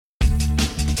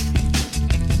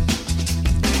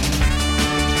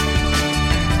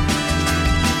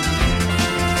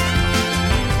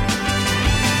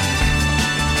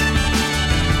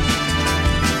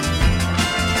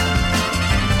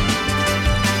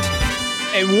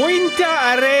E muita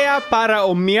area para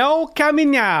o meu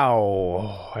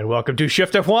caminhão. And welcome to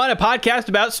Shift F1, a podcast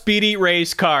about speedy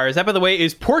race cars. That, by the way,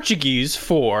 is Portuguese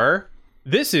for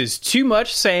 "This is too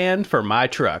much sand for my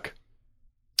truck."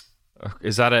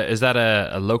 Is that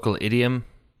a local idiom?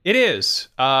 It is,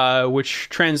 which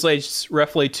translates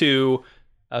roughly to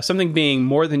something being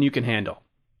more than you can handle.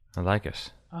 I like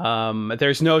it.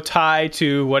 There's no tie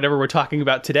to whatever we're talking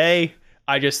about today.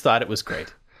 I just thought it was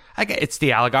great. It's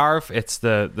the Algarve. It's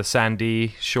the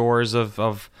sandy shores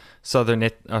of southern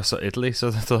Italy,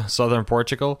 southern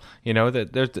Portugal. You know,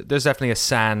 there's definitely a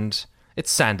sand.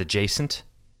 It's sand adjacent.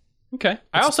 Okay.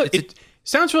 It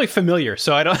sounds really familiar,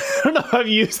 so I don't know if I've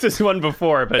used this one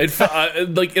before, but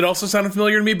it also sounded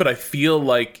familiar to me. But I feel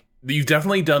like you've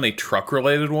definitely done a truck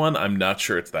related one. I'm not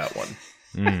sure it's that one.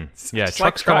 Yeah,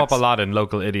 trucks come up a lot in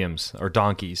local idioms, or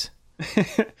donkeys.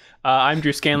 I'm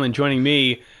Drew Scanlon. Joining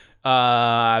me,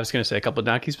 I was going to say a couple of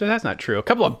donkeys, but that's not true. A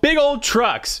couple of big old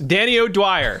trucks. Danny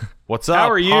O'Dwyer. What's up?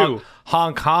 How are you?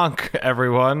 Honk, honk,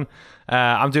 everyone.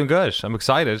 I'm doing good. I'm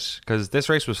excited because this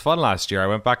race was fun last year. I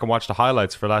went back and watched the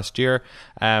highlights for last year.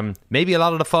 Maybe a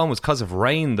lot of the fun was because of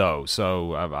rain, though.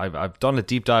 So I've done a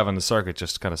deep dive on the circuit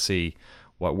just to kind of see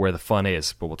where the fun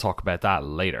is. But we'll talk about that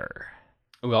later.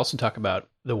 We'll also talk about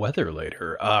the weather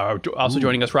later. Also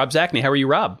joining us, Rob Zachney. How are you,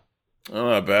 Rob? Oh,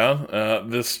 not bad.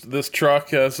 This truck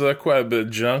has quite a bit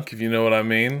of junk, if you know what I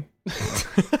mean.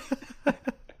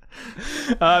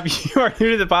 If you are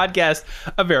new to the podcast,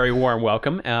 a very warm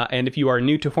welcome. And if you are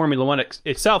new to Formula One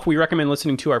itself, we recommend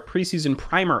listening to our preseason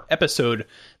primer episode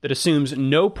that assumes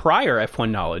no prior F1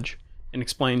 knowledge and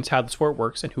explains how the sport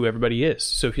works and who everybody is.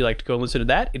 So if you'd like to go listen to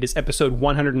that, it is episode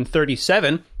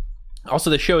 137.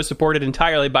 Also, the show is supported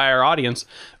entirely by our audience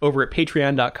over at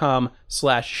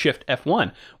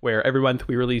patreon.com/shiftf1, where every month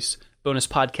we release bonus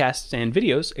podcasts and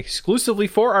videos exclusively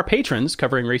for our patrons,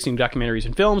 covering racing documentaries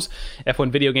and films,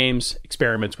 F1 video games,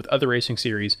 experiments with other racing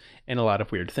series, and a lot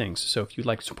of weird things. So if you'd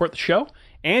like to support the show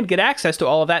and get access to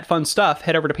all of that fun stuff,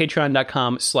 head over to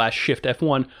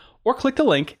patreon.com/shiftf1 or click the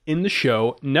link in the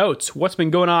show notes. What's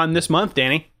been going on this month,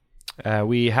 Danny?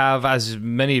 We have, as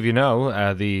many of you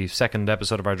know, the second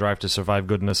episode of our Drive to Survive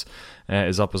goodness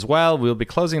is up as well. We'll be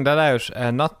closing that out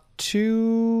not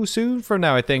too soon from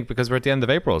now, I think, because we're at the end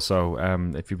of April. So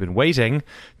if you've been waiting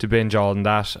to binge on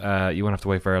that, you won't have to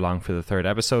wait very long for the third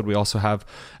episode. We also have,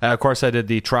 of course, I did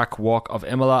the track walk of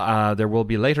Imola. There will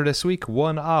be later this week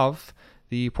one of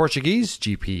the Portuguese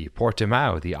GP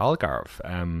Portimao, the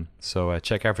Algarve. So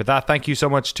check out for that. Thank you so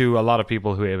much to a lot of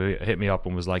people who hit me up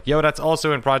and was like, yo, that's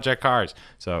also in Project Cars.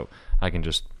 So I can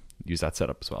just use that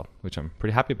setup as well, which I'm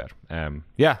pretty happy about.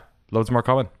 Yeah, loads more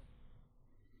coming.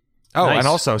 Oh, nice. And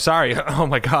also, sorry. Oh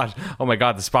my God,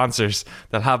 the sponsors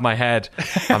that have my head.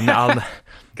 Gotta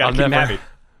keep them happy.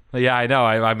 Yeah, I know.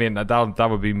 I mean, that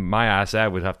would be my ass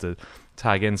out. We'd have to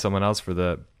tag in someone else for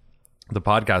the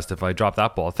podcast if I drop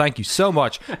that ball. Thank you so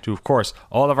much to, of course,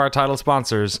 all of our title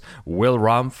sponsors: Will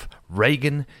Rumpf,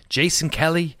 Reagan, Jason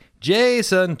Kelly,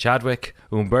 Jason Chadwick,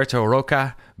 Umberto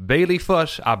Roca, Bailey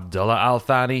Foote, Abdullah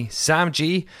Al-Thani, Sam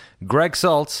G, Greg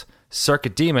Salt,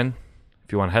 Circuit Demon.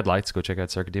 If you want headlights, go check out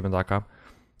circuitdemon.com.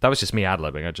 That was just me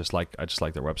ad-libbing. I just like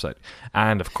their website.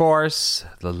 And of course,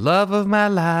 the love of my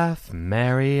life,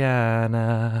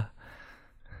 Mariana.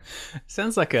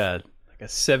 Sounds like a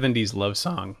 70s love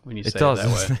song when you say it that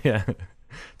way. Yeah.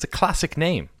 It's a classic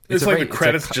name. It's like the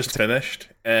credits just finished,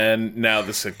 and now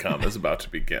the sitcom is about to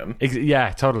begin.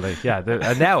 Yeah, totally. Yeah.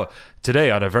 And now,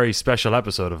 today on a very special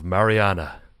episode of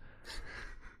Mariana.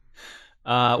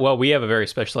 Well, we have a very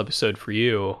special episode for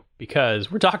you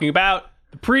because we're talking about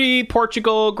the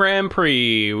pre-Portugal Grand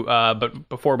Prix. But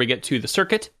before we get to the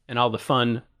circuit and all the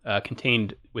fun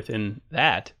contained within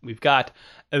that, we've got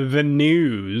the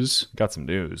news. Got some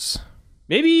news.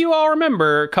 Maybe you all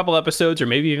remember a couple episodes, or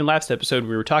maybe even last episode,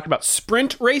 we were talking about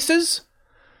sprint races.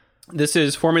 This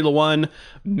is Formula One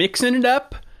mixing it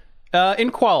up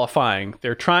in qualifying.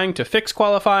 They're trying to fix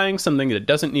qualifying, something that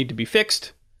doesn't need to be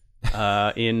fixed,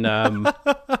 in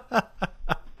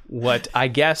what I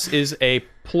guess is a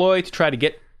ploy to try to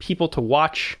get people to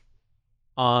watch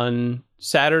on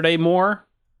Saturday more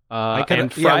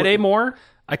and Friday more.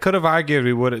 I could have argued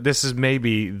we would. This is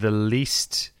maybe the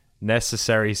least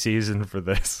necessary season for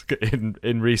this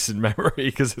in recent memory,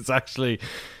 because it's actually,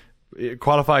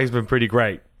 qualifying has been pretty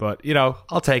great, but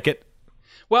I'll take it.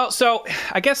 Well, so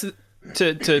I guess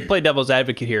to play devil's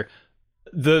advocate here,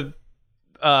 we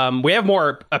have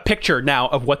a picture now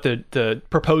of what the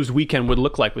proposed weekend would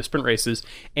look like with sprint races,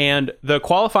 and the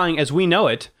qualifying as we know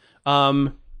it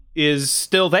is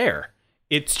still there.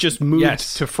 It's just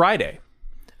moved to Friday,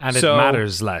 and it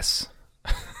matters less.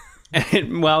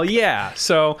 Well, yeah.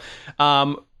 So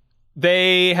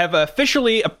they have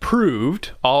officially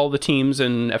approved, all the teams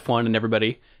in F1 and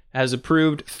everybody has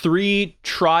approved 3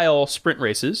 trial sprint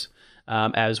races,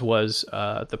 as was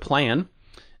the plan,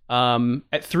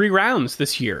 at 3 rounds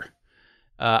this year.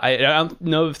 I don't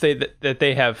know if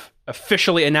they have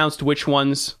officially announced which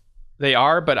ones they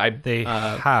are, but they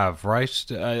have, right?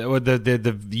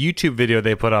 The YouTube video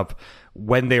they put up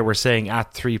when they were saying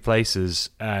at 3 places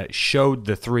showed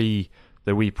the 3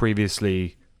 that we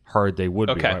previously heard they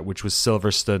would be, right? Which was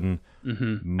Silverstone,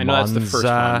 I know that's the first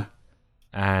one,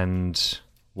 and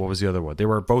what was the other one? They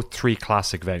were both 3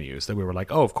 classic venues that we were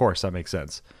like, oh, of course, that makes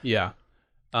sense. Yeah.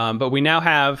 But we now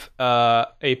have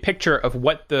a picture of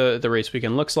what the race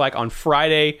weekend looks like. On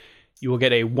Friday, you will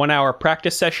get a 1-hour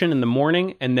practice session in the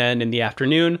morning, and then in the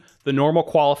afternoon, the normal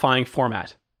qualifying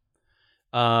format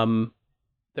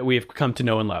that we have come to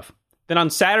know and love. Then on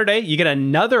Saturday, you get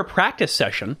another practice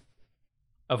session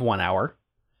of 1 hour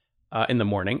in the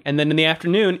morning, and then in the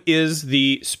afternoon is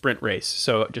the sprint race.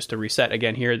 So just to reset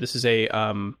again here, this is a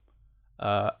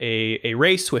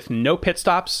race with no pit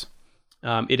stops.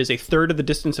 It is a third of the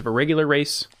distance of a regular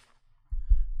race.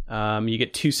 You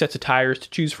get 2 sets of tires to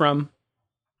choose from.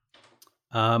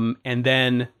 And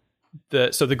then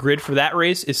the grid for that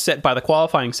race is set by the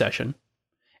qualifying session.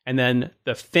 And then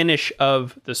the finish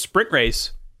of the sprint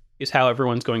race is how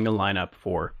everyone's going to line up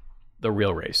for the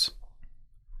real race.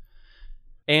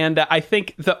 And I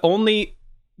think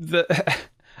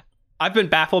I've been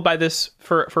baffled by this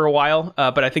for a while,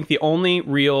 but I think the only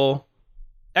real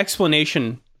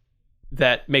explanation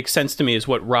that makes sense to me is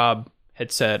what Rob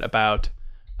had said about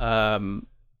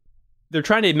they're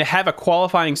trying to have a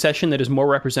qualifying session that is more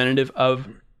representative of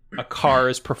a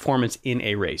car's performance in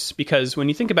a race. Because when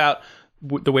you think about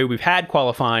the way we've had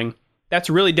qualifying, that's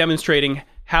really demonstrating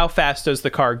how fast does the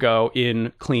car go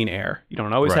in clean air. You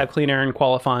don't always have clean air in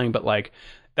qualifying, but like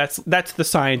that's the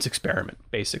science experiment,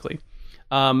 basically.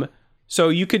 So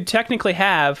you could technically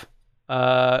have,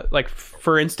 like,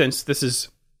 for instance, this is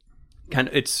kind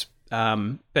of, it's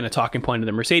been a talking point of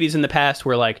the Mercedes in the past,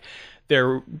 where like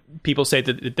people say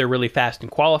that they're really fast in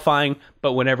qualifying,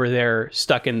 but whenever they're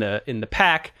stuck in the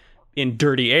pack in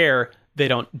dirty air, they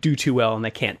don't do too well and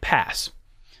they can't pass.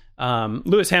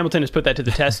 Lewis Hamilton has put that to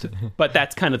the test, but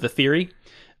that's kind of the theory.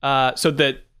 So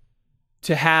that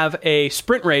to have a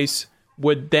sprint race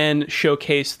would then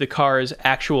showcase the car's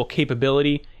actual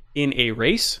capability in a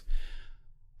race.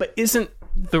 But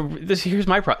here's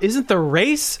my problem. Isn't the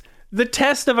race the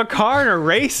test of a car in a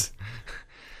race?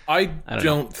 I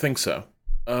don't think so.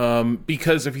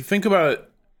 Because if you think about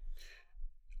it,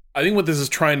 I think what this is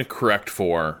trying to correct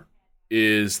for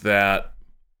is that,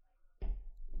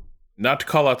 not to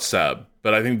call out Seb,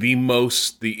 but I think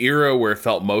the era where it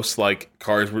felt most like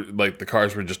the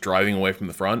cars were just driving away from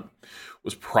the front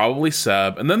was probably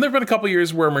Seb. And then there've been a couple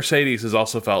years where Mercedes has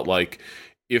also felt like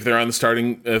if they're on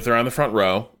the front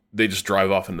row, they just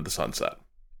drive off into the sunset.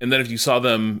 And then if you saw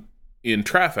them in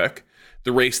traffic,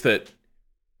 the race that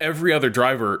every other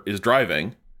driver is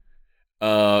driving,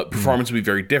 performance would be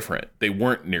very different. They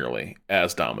weren't nearly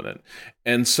as dominant.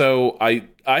 And so I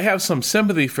have some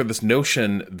sympathy for this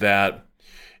notion that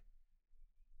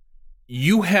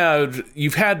you've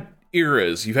had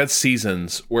eras, you've had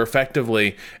seasons where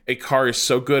effectively a car is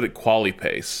so good at quali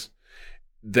pace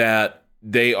that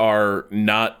they are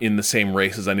not in the same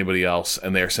race as anybody else,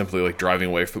 and they are simply like driving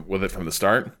away with it from the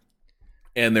start.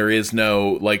 And there is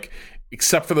no, like,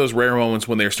 except for those rare moments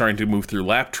when they're starting to move through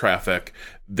lap traffic,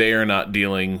 they are not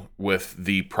dealing with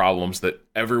the problems that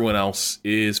everyone else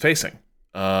is facing.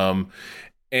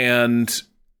 And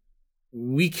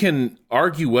we can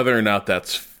argue whether or not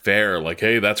that's fair. Like,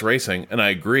 hey, that's racing. And I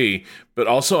agree. But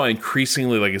also I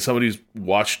increasingly, like, as somebody who's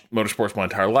watched motorsports my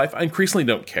entire life, I increasingly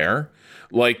don't care.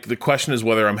 Like, the question is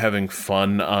whether I'm having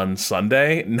fun on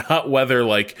Sunday, not whether,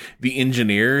 like, the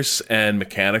engineers and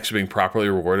mechanics are being properly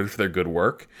rewarded for their good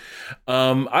work.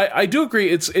 I do agree.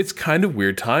 It's kind of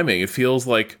weird timing. It feels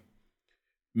like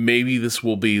maybe this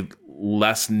will be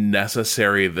less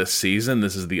necessary this season.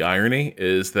 This is the irony,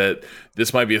 is that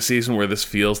this might be a season where this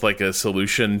feels like a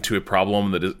solution to a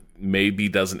problem that maybe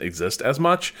doesn't exist as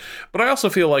much. But I also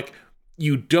feel like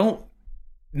you don't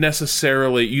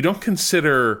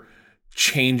consider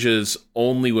changes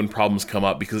only when problems come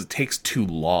up because it takes too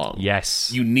long. Yes.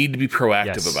 You need to be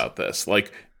proactive about this.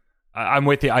 Like, I'm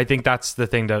with you. I think that's the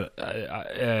thing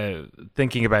that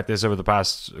thinking about this over the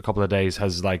past couple of days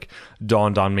has like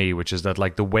dawned on me, which is that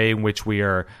like the way in which we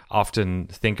are often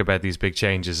think about these big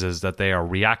changes is that they are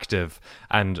reactive,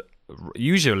 and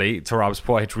usually, to Rob's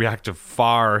point, reactive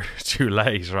far too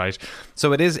late, right?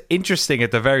 So it is interesting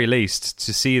at the very least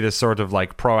to see this sort of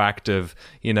like proactive,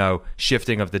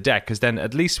 shifting of the deck, because then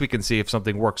at least we can see if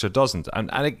something works or doesn't. And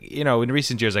in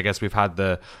recent years, I guess we've had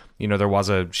there was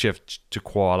a shift to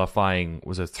qualifying,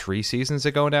 was it 3 seasons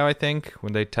ago now, I think,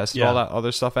 when they tested all that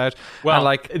other stuff out. Well,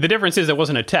 the difference is it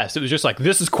wasn't a test. It was just like,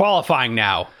 this is qualifying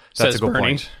now, That's says a good Bernie.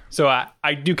 point. So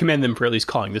I do commend them for at least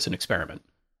calling this an experiment.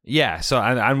 Yeah, so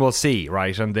and we'll see,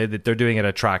 right? And they're doing it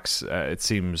at tracks. It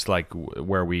seems like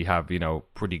where we have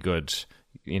pretty good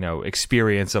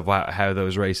experience of how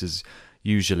those races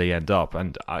usually end up.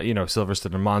 And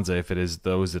Silverstone and Monza, if it is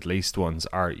those at least ones,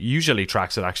 are usually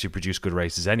tracks that actually produce good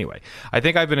races anyway. I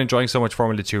think I've been enjoying so much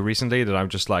Formula 2 recently that I'm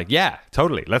just like, yeah,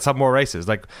 totally, let's have more races.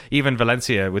 Like even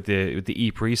Valencia with the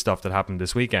E-Prix stuff that happened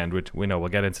this weekend, which we know we'll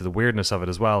get into the weirdness of it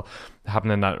as well,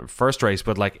 happened in that first race,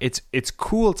 but like it's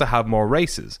cool to have more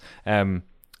races.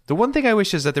 The one thing I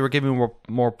wish is that they were giving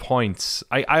more points.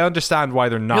 I understand why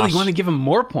they're not. Really, you want to give them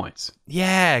more points?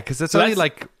 Yeah, because it's only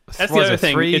like... That's the other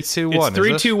thing. 3, It's 2, 1.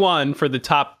 3, 2, 1 for the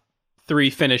top 3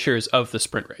 finishers of the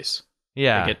sprint race.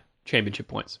 Yeah. They get championship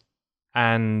points.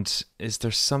 And is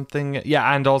there something...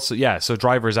 Yeah, and also... Yeah, so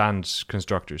drivers and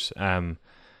constructors. I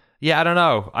don't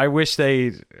know. I wish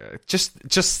they...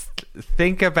 Just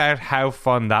think about how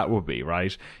fun that would be,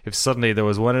 right? If suddenly there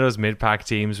was one of those mid-pack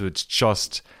teams which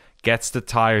just gets the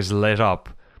tires lit up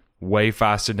way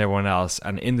faster than everyone else,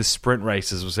 and in the sprint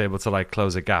races was able to like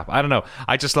close a gap. I don't know.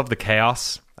 I just love the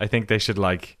chaos. I think they should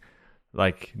my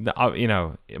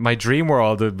dream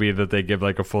world would be that they give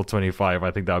like a full 25.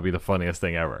 I think that would be the funniest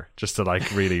thing ever, just to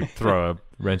like really throw a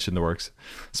wrench in the works.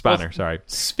 Spanner, sorry.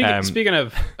 Speaking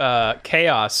of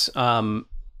chaos,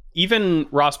 even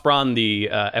Ross Braun, the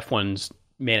F1's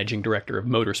managing director of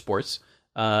motorsports,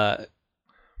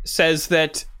 says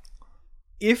that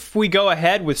if we go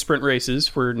ahead with sprint races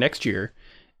for next year,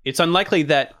 it's unlikely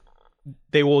that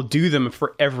they will do them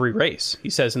for every race. He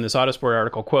says in this Autosport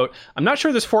article, quote, "I'm not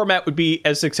sure this format would be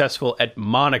as successful at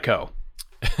Monaco."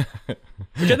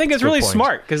 Which I think is really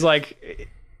smart, because it's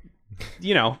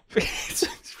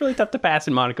really tough to pass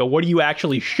in Monaco. What are you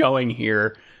actually showing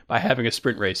here by having a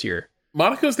sprint race here?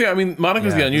 Monaco's the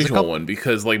unusual one,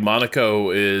 because like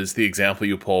Monaco is the example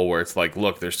you pull where it's like,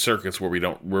 look, there's circuits where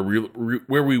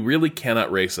we really cannot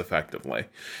race effectively,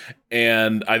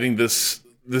 and I think this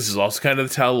is also kind of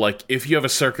the tell. Like if you have a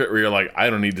circuit where you're like, I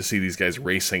don't need to see these guys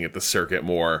racing at the circuit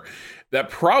more, that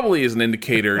probably is an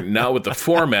indicator, not with the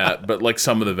format, but like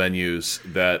some of the venues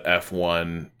that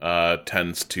F1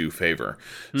 tends to favor.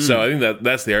 So I think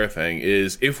that's the other thing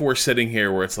is if we're sitting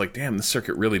here where it's like, damn, the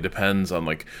circuit really depends on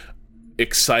like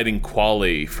exciting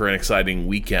quali for an exciting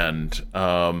weekend,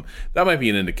 that might be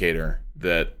an indicator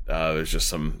that there's just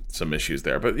some issues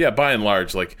there. But yeah, by and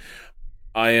large, like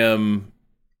I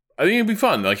think it'd be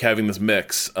fun, like having this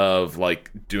mix of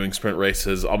like doing sprint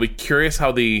races. I'll be curious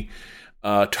how the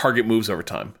target moves over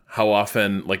time. How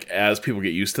often, like as people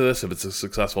get used to this, if it's a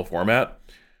successful format,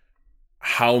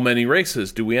 how many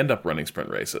races do we end up running sprint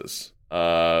races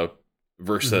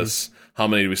versus how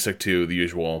many do we stick to the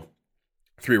usual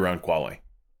 3-round quali?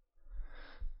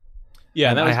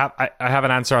 Yeah, I have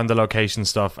an answer on the location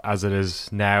stuff as it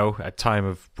is now at time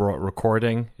of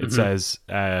recording. It says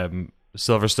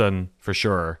Silverstone for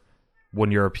sure,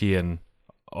 1 European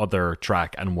other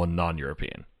track and 1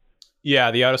 non-European.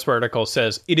 Yeah, the Autosport article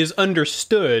says it is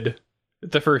understood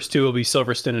that the first 2 will be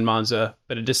Silverstone and Monza,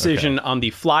 but a decision on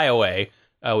the flyaway,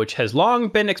 which has long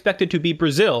been expected to be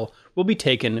Brazil, will be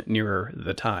taken nearer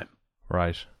the time.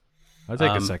 Right. I'll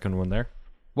take a second one there.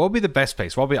 What would be the best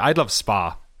place? I'd love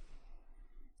Spa.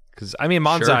 Because, I mean,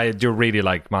 Monza, sure. I do really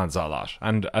like Monza a lot.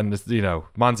 And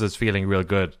Monza's feeling real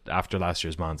good after last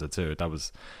year's Monza, too. That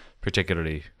was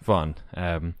particularly fun.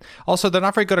 Also, they're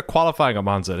not very good at qualifying at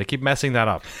Monza. They keep messing that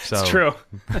up. So it's true.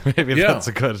 Maybe that's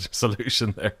a good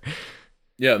solution there.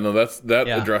 Yeah, no, that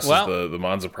addresses the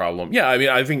Monza problem. Yeah, I mean,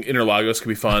 I think Interlagos could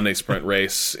be fun. A sprint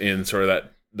race in sort of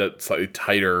that slightly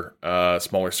tighter,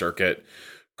 smaller circuit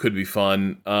could be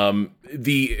fun.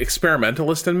 The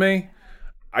experimentalist in me,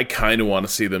 I kind of want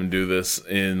to see them do this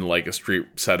in like a street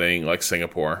setting like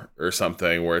Singapore or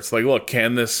something, where it's like, look,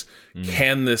 can this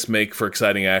make for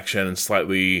exciting action and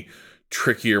slightly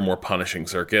trickier, more punishing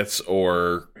circuits,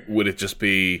 or would it just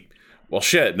be, well,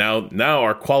 shit, now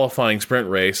our qualifying sprint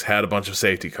race had a bunch of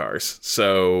safety cars,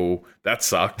 so that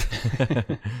sucked.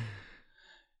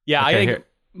 Yeah, okay, I think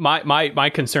my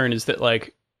concern is that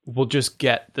like we'll just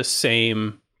get the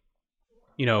same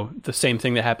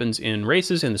thing that happens in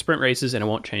races, in the sprint races, and it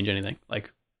won't change anything.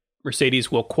 Like Mercedes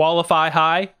will qualify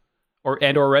high or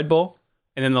Red Bull,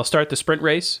 and then they'll start the sprint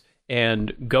race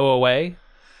and go away.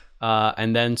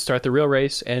 and then start the real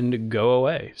race and go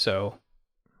away. So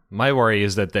my worry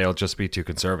is that they'll just be too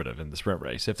conservative in the sprint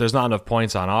race. If there's not enough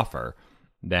points on offer,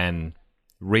 then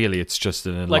really it's just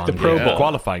an like the Pro Bowl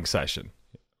qualifying session.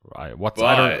 Right?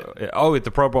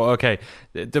 The Pro Bowl. Okay,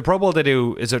 the Pro Bowl they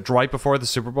do, is it right before the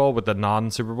Super Bowl with the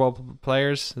non-Super Bowl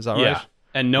players? Is that right? Yeah,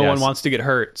 and no one wants to get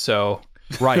hurt, so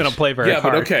right. they don't play very hard. Yeah,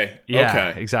 but okay. Yeah,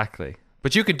 exactly.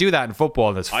 But you could do that in football,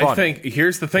 and it's fun. I think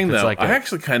here's the thing, though. I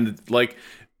actually kind of like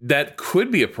that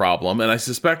could be a problem, and I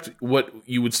suspect what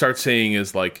you would start seeing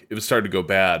is like if it started to go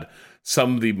bad,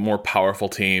 some of the more powerful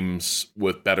teams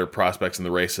with better prospects in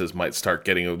the races might start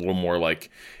getting a little more like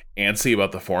antsy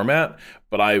about the format.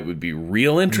 But I would be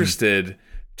real interested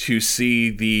to see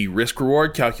the risk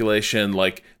reward calculation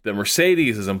like that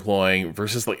Mercedes is employing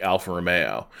versus like Alfa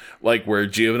Romeo, like where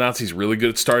Giovinazzi's really good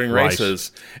at starting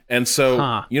races. And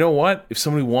so, you know what? If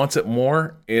somebody wants it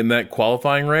more in that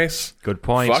qualifying race, good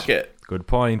point. Fuck it. Good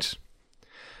point.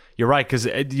 You're right, because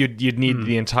you'd need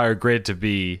the entire grid to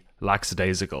be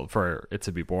lackadaisical for it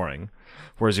to be boring.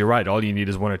 Whereas you're right, all you need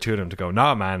is one or two of them to go,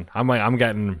 nah, man, I'm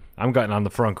getting on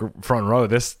the front row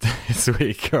this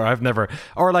week, or I've never,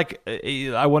 or like,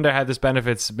 I wonder how this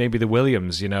benefits maybe the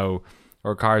Williams,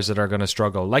 or cars that are going to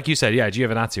struggle. Like you said, yeah,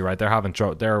 Giovinazzi, right?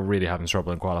 They're really having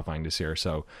trouble in qualifying this year.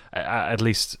 So at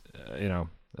least,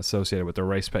 associated with their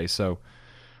race pace. So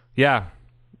yeah,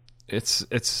 it's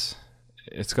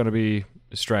going to be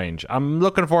strange. I'm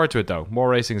looking forward to it though. More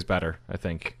racing is better, I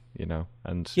think.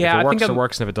 And if it works, it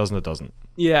works, and if it doesn't, it doesn't.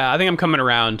 Yeah, I think I'm coming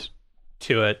around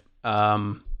to it. I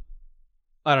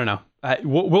don't know.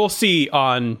 We'll see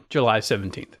on July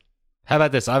 17th. How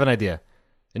about this? I have an idea.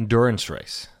 Endurance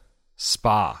race.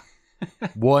 Spa.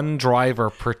 One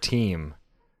driver per team,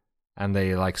 and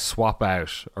they like swap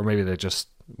out, or maybe they just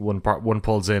one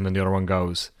pulls in and the other one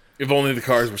goes. If only the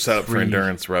cars were set up for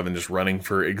endurance rather than just running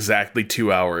for exactly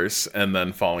 2 hours and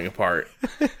then falling apart.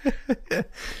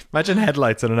 Imagine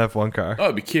headlights in an F1 car. Oh,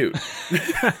 it'd be cute.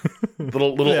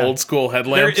 little old school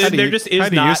headlamps. There just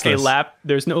is not a lap.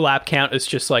 There's no lap count. It's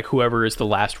just like whoever is the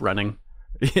last running.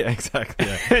 Yeah, exactly.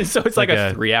 Yeah. And so it's like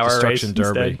a 3-hour race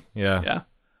derby. instead. Yeah.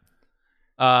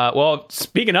 Well,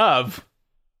 speaking of,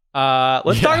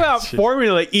 let's talk about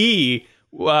Formula E.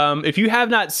 If you have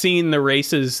not seen the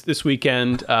races this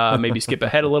weekend, maybe skip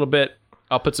ahead a little bit.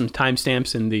 I'll put some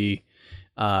timestamps in the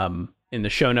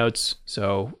show notes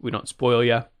so we don't spoil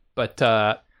you. But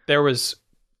there was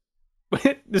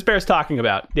this bears talking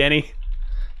about Danny.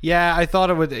 Yeah, I thought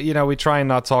it would. We try and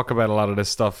not talk about a lot of this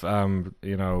stuff.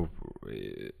 The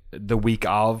week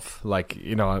of,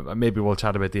 maybe we'll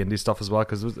chat about the Indy stuff as well,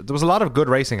 because there was a lot of good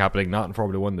racing happening, not in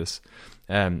Formula One this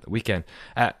weekend.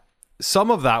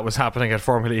 Some of that was happening at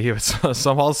Formula E, but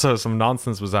some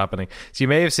nonsense was happening. So you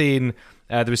may have seen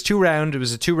there was it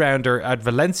was a 2-rounder at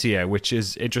Valencia, which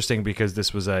is interesting because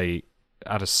this was at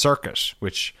a circuit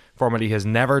which Formula E has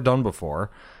never done before,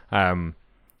 and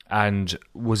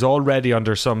was already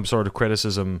under some sort of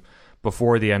criticism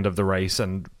before the end of the race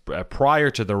and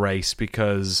prior to the race,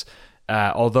 because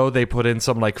although they put in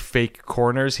some like fake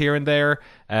corners here and there,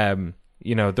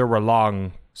 there were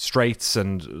long straights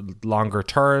and longer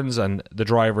turns, and the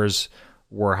drivers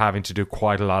were having to do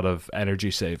quite a lot of energy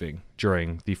saving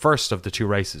during the first of the two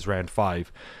races, round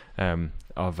 5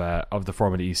 of the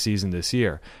Formula E season this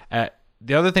year.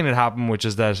 The other thing that happened, which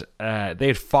is that they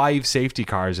had 5 safety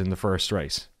cars in the first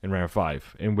race in round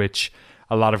 5, in which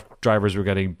a lot of drivers were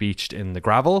getting beached in the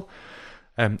gravel.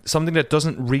 Something that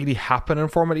doesn't really happen in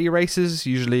Formula E races.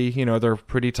 Usually, they're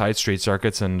pretty tight street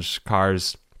circuits and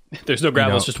cars. There's no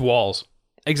gravel, it's just walls.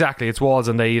 Exactly, it's walls,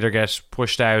 and they either get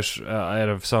pushed out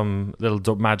of some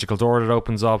little magical door that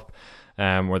opens up,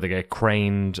 or they get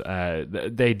craned.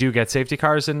 They do get safety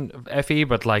cars in FE,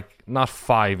 but like not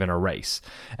 5 in a race.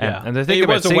 And the thing it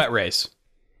was a wet race,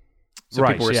 so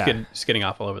right, people were skidding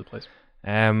off all over the place.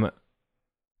 Yeah,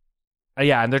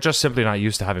 and they're just simply not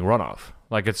used to having runoff.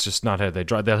 Like, it's just not how they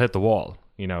drive. They'll hit the wall.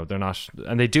 They're not,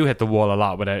 and they do hit the wall a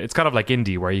lot. But it's kind of like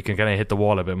Indy, where you can kind of hit the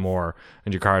wall a bit more,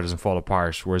 and your car doesn't fall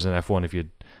apart. Whereas in F1, if you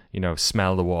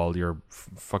smell the wall, your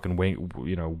fucking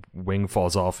wing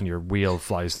falls off and your wheel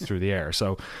flies through the air.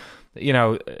 So,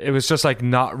 it was just like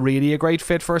not really a great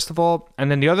fit, first of all. And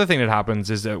then the other thing that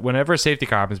happens is that whenever a safety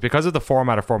car happens, because of the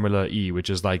format of Formula E, which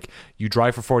is like you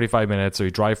drive for 45 minutes or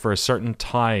you drive for a certain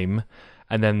time,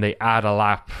 and then they add a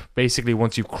lap. Basically,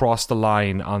 once you cross the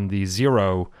line on the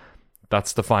 0,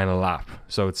 that's the final lap.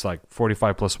 So it's like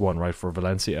 45 plus 1, right, for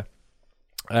Valencia.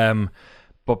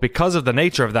 But because of the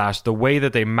nature of that, the way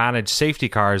that they manage safety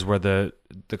cars, where the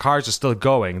cars are still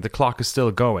going, the clock is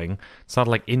still going. It's not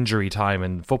like injury time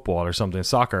in football or something,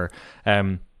 soccer.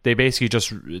 they basically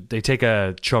they take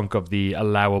a chunk of the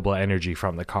allowable energy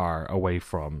from the car away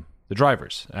from the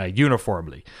drivers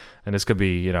uniformly, and this could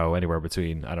be anywhere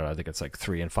between, I don't know, I think it's like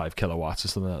 3 and 5 kilowatts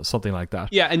or something like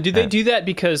that. Yeah, and do they do that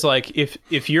because like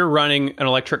if you're running an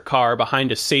electric car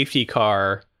behind a safety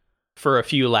car for a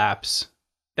few laps,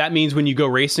 that means when you go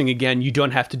racing again, you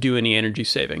don't have to do any energy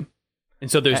saving, and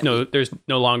so there's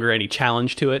no longer any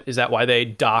challenge to it. Is that why they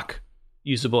dock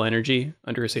usable energy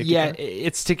under a safety car?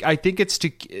 I think it's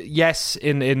to yes,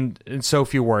 in so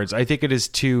few words. I think it is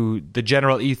the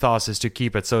general ethos is to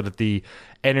keep it so that the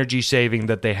energy saving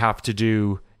that they have to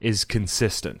do is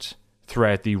consistent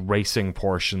throughout the racing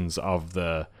portions of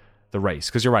the race.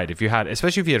 Because you're right,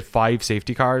 especially if you had 5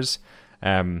 safety cars,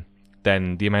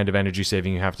 then the amount of energy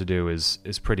saving you have to do is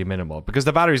pretty minimal, because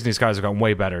the batteries in these cars have gotten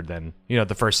way better than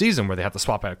the first season where they had to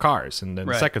swap out cars, and then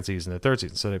the second season, the third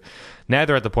season. So now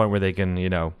they're at the point where they can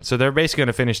so they're basically going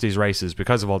to finish these races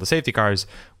because of all the safety cars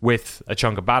with a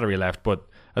chunk of battery left. But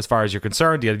as far as you're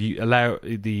concerned,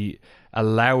 the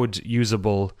allowed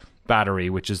usable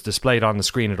battery, which is displayed on the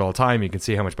screen at all time, you can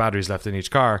see how much battery is left in each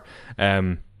car,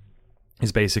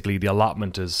 is basically the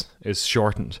allotment is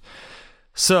shortened.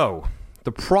 So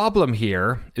the problem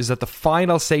here is that the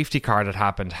final safety car that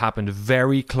happened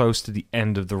very close to the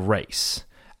end of the race.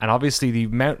 And obviously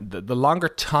the longer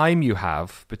time you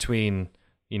have between,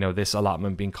 this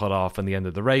allotment being cut off and the end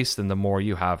of the race, then the more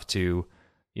you have to,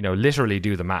 literally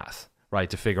do the math, right,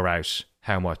 to figure out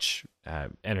how much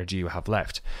energy you have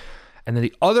left. And then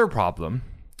the other problem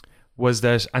was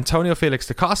that Antonio Felix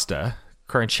da Costa,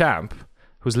 current champ,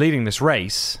 who's leading this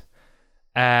race,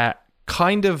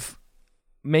 kind of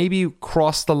maybe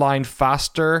crossed the line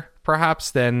faster, perhaps,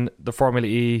 than the Formula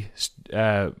E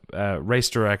race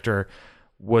director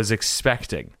was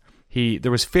expecting.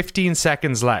 There was 15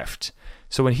 seconds left,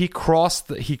 so when he crossed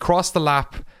the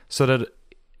lap, so that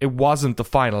it wasn't the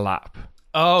final lap.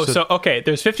 Oh, so okay,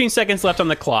 there's 15 seconds left on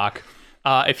the clock.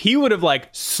 If he would have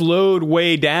slowed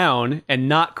way down and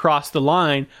not crossed the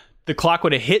line, the clock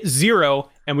would have hit 0,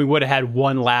 and we would have had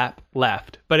 1 lap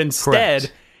left. But instead,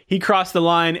 correct, he crossed the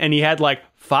line and he had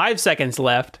 5 seconds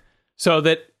left, so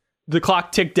that the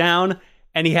clock ticked down,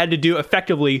 and he had to do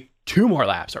effectively 2 more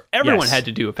laps, or everyone had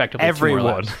to do effectively 2 more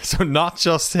laps. So not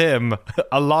just him,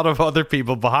 a lot of other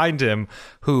people behind him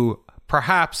who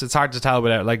perhaps, it's hard to tell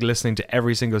without listening to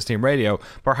every single team radio,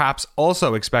 perhaps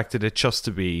also expected it just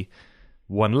to be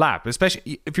 1 lap.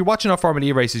 Especially if you're watching enough Formula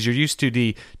E races, you're used to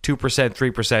the 2%,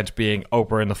 3% being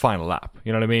over in the final lap.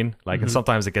 You know what I mean? And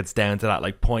sometimes it gets down to that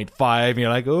 0.5, and you're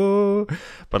like, oh,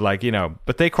 but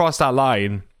but they crossed that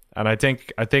line, and I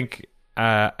think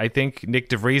Nick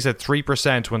De Vries had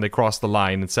 3% when they crossed the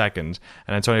line in second,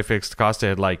 and Antonio Felix da Costa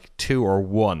had 2 or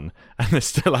 1, and they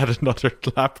still had another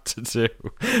lap to do.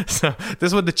 So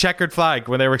this was the checkered flag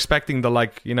when they were expecting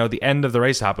the end of the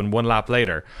race to happen 1 lap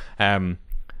later. The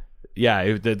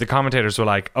commentators were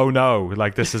like, oh no,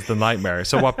 this is the nightmare.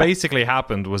 So what basically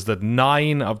happened was that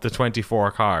 9 of the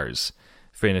 24 cars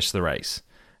finished the race.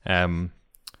 Or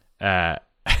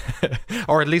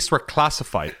at least were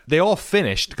classified. They all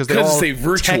finished because they all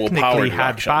technically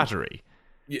had battery.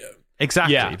 Yeah.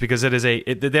 Exactly, because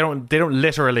they don't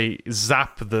literally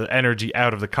zap the energy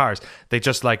out of the cars. They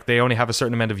just they only have a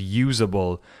certain amount of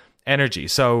usable energy.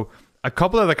 So a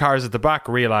couple of the cars at the back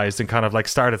realized and kind of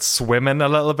started swimming a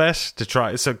little bit to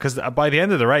try. So because by the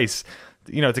end of the race,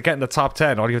 to get in the top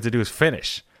 10, all you have to do is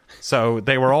finish. So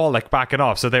they were all backing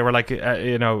off. So they were Nick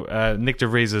De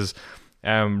Vries's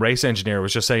race engineer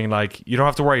was just saying you don't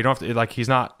have to worry. You don't have to he's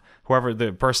not, whoever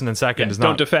the person in second is not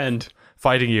don't defend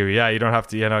fighting you. Yeah, you don't have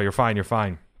to. You're fine. You're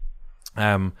fine.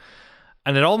 And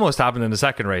it almost happened in the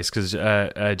second race because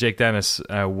Jake Dennis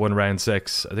won round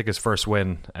 6. I think his first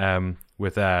win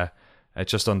with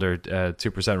just under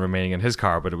 2% remaining in his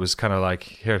car, but it was kind of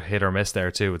hit or miss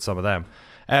there too with some of them.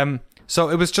 So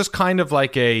it was just kind of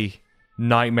a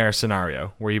nightmare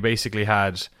scenario where you basically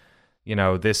had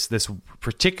this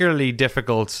particularly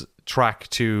difficult track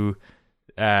to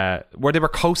where they were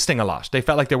coasting a lot. They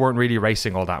felt like they weren't really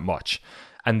racing all that much,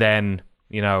 and then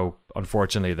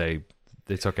unfortunately they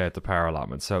took out the power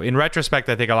allotment. So in retrospect,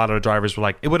 I think a lot of the drivers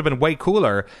were it would have been way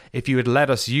cooler if you had let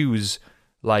us use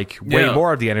way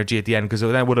more of the energy at the end, because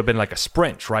then it would have been a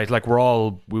sprint, right?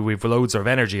 We've loads of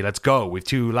energy, let's go. We've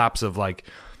 2 laps of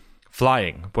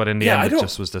flying, but in the end it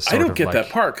just was this sort of I don't get that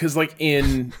part, because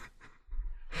in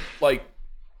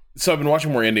so I've been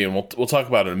watching more Indy, and we'll talk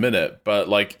about it in a minute, but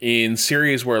in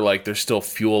series where there's still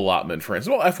fuel allotment, for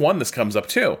instance, F1, this comes up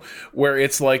too, where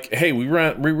it's hey, we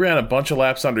ran a bunch of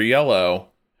laps under yellow,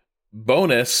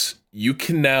 bonus, you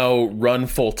can now run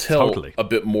full tilt a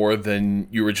bit more than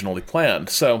you originally planned.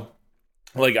 So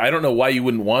Like, I don't know why you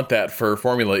wouldn't want that for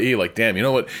Formula E. Like, damn, you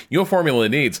know what? You know what Formula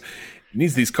needs? It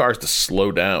needs these cars to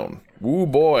slow down. Ooh,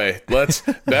 boy. Let's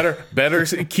better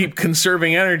keep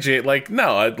conserving energy. Like,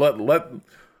 no, let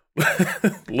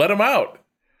them out.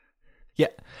 Yeah.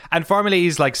 And Formula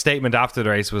E's like statement after the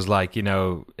race was like, you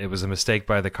know, it was a mistake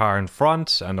by the car in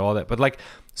front and all that. But like,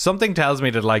 something tells me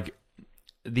that like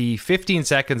the 15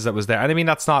 seconds that was there, and I mean,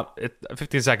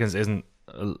 15 seconds isn't,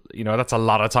 you know, that's a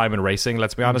lot of time in racing,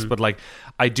 let's be honest. But like,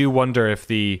 I do wonder if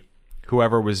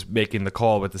whoever was making the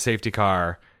call with the safety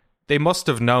car, they must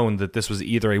have known that this was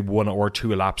either a 1 or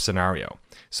 2 lap scenario.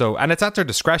 So, and it's at their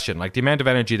discretion. Like, the amount of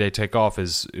energy they take off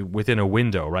is within a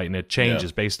window, right? And it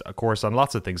changes based, of course, on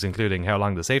lots of things, including how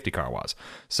long the safety car was.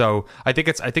 So I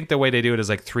think the way they do it is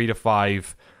like 3 to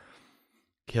 5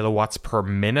 kilowatts per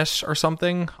minute or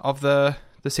something of the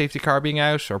safety car being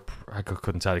out, or I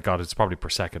couldn't tell you. God, it's probably per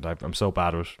second. I'm so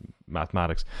bad with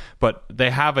mathematics. But they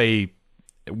have a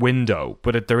window,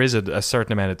 but there is a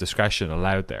certain amount of discretion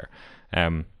allowed there.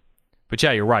 But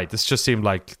yeah, you're right. This just seemed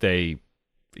like it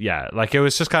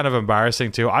was just kind of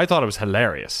embarrassing too. I thought it was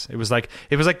hilarious. It was like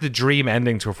the dream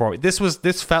ending to a Formula.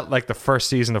 This felt like the first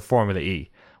season of Formula E,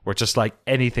 where just like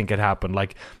anything could happen.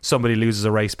 Like somebody loses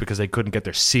a race because they couldn't get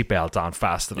their seatbelt on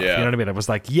fast enough. Yeah. You know what I mean? It was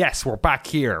like, yes, we're back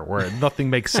here where nothing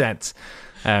makes sense.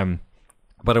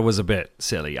 But it was a bit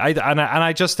silly.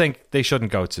 I just think they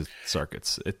shouldn't go to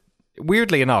circuits.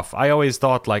 Weirdly enough, I always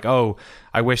thought like, oh,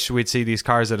 I wish we'd see these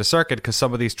cars at a circuit, because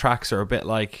some of these tracks are a bit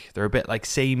like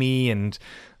samey and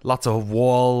lots of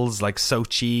walls, like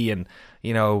Sochi, and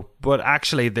you know. But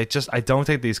actually, I don't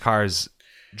think these cars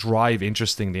drive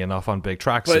interestingly enough on big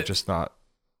tracks. They're just not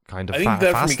kind of. I think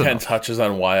that for me kind of touches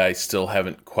on why I still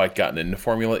haven't quite gotten into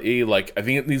Formula E. Like, I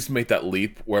think it needs to make that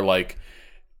leap where like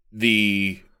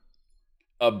the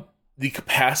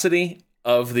capacity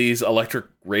of these electric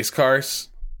race cars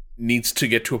needs to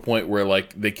get to a point where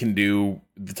like they can do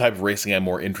the type of racing I'm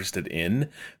more interested in.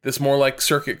 This more like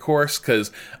circuit course, because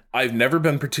I've never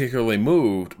been particularly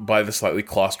moved by the slightly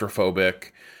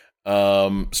claustrophobic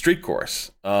street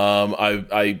course.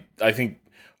 I think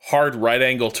hard right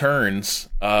angle turns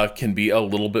can be a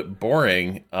little bit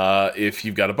boring if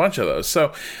you've got a bunch of those.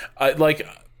 So I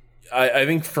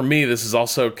think for me this is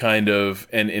also kind of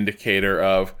an indicator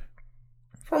of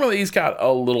Formula E's got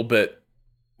a little bit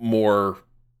more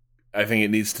I think it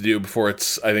needs to do before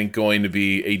it's, I think, going to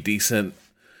be a decent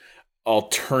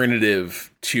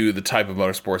alternative to the type of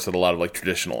motorsports that a lot of like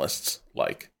traditionalists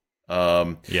like.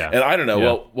 And I don't know. Yeah.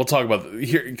 Well, we'll talk about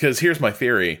here, because here's my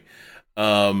theory.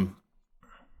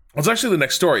 It's actually the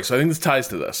next story, so I think this ties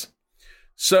to this.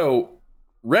 So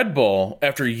Red Bull,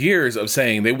 after years of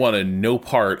saying they wanted no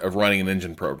part of running an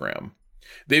engine program,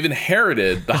 they've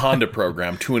inherited the Honda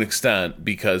program to an extent,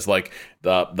 because like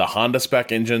the Honda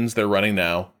spec engines they're running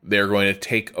now, they're going to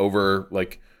take over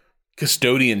like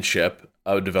custodianship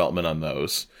of development on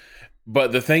those.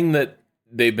 But the thing that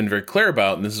they've been very clear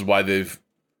about, and this is why they've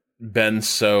been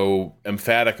so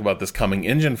emphatic about this coming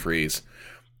engine freeze,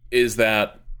 is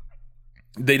that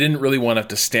they didn't really want to have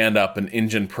to stand up an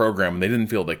engine program, and they didn't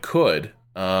feel they could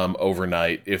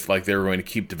overnight if like they were going to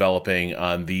keep developing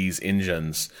on these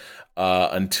engines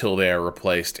until they are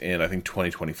replaced in, I think,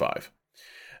 2025.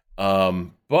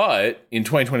 But in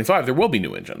 2025, there will be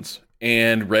new engines.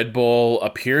 And Red Bull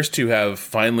appears to have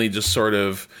finally just sort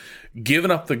of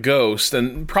given up the ghost,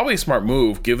 and probably a smart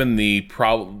move, given the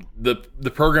program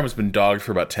has been dogged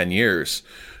for about 10 years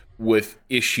with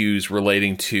issues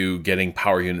relating to getting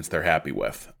power units they're happy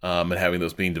with, and having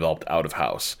those being developed out of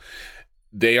house.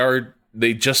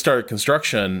 They just started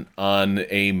construction on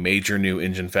a major new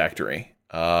engine factory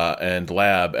and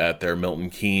lab at their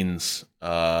Milton Keynes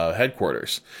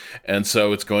headquarters. And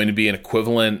so it's going to be an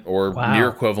equivalent or near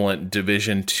equivalent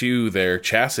division to their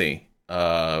chassis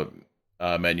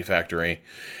manufacturing.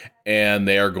 And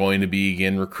they are going to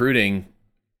begin recruiting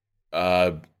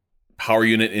power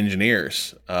unit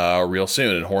engineers real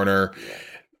soon. And Horner,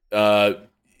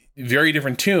 very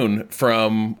different tune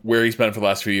from where he's been for the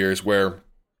last few years, where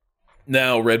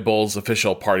now Red Bull's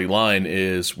official party line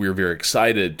is, we're very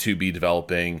excited to be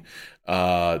developing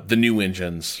the new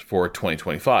engines for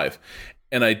 2025.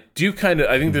 And I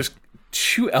think there's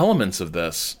two elements of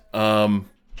this.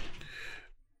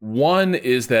 One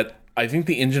is that I think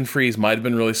the engine freeze might have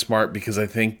been really smart, because I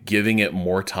think giving it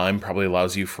more time probably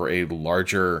allows you for a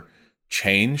larger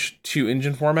change to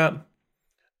engine format.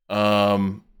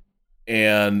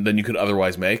 And than you could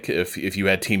otherwise make if you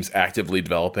had teams actively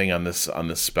developing on this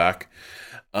spec.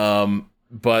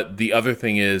 But the other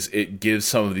thing is, it gives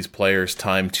some of these players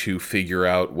time to figure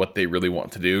out what they really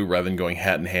want to do, rather than going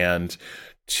hat in hand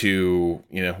to,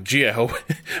 gee, I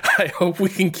hope we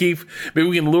can maybe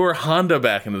we can lure Honda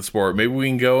back into the sport. Maybe we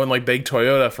can go and like beg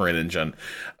Toyota for an engine.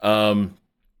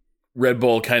 Red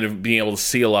Bull kind of being able to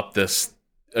seal up this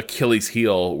Achilles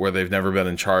heel where they've never been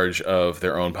in charge of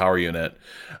their own power unit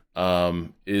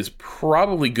is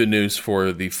probably good news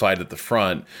for the fight at the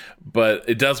front, but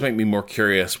it does make me more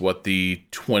curious what the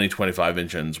 2025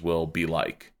 engines will be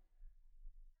like.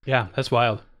 Yeah, that's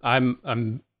wild.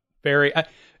 I'm very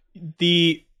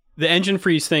the engine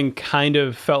freeze thing kind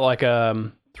of felt like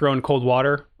throwing cold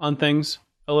water on things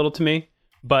a little to me,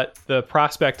 but the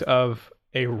prospect of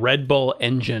a Red Bull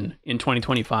engine in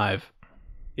 2025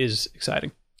 is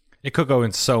exciting. It could go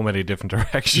in so many different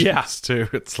directions too.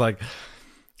 It's like,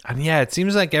 and it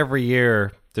seems like every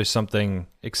year there's something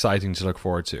exciting to look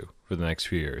forward to for the next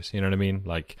few years. You know what I mean?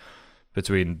 Like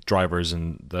between drivers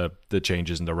and the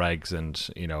changes in the regs, and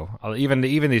even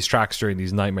these tracks during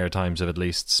these nightmare times have at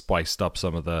least spiced up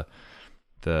some of the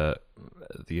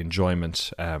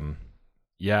enjoyment.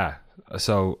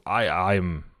 So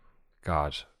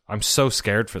I'm so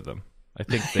scared for them. I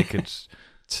think they could.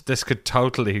 This could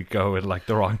totally go in like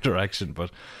the wrong direction,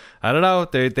 but I don't know.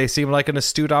 They seem like an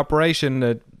astute operation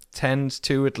that tends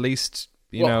to at least,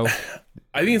 I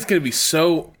think it's going to be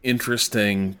so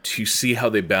interesting to see how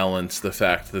they balance the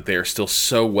fact that they are still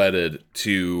so wedded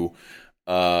to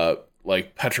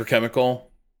like petrochemical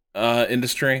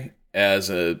industry as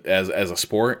a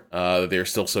sport. They're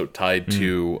still so tied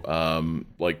to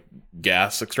like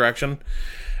gas extraction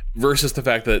versus the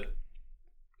fact that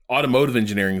automotive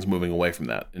engineering is moving away from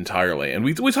that entirely. And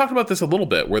we talked about this a little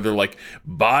bit, where they're like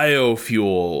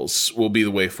biofuels will be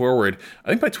the way forward. I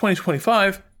think by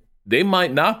 2025, they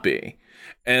might not be.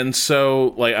 And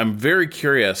so like, I'm very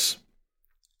curious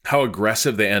how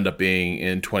aggressive they end up being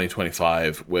in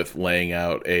 2025 with laying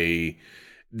out the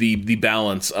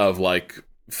balance of like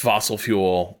fossil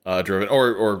fuel driven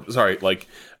or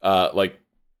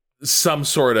some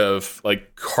sort of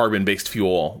like carbon-based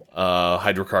fuel,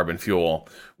 hydrocarbon fuel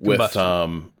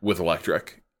with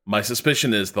electric. My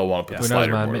suspicion is they'll want to put the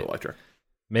slider more electric.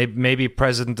 Maybe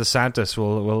President DeSantis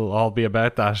will all be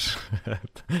about that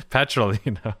petrol.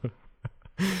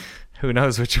 Who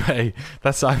knows which way?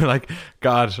 I'm like,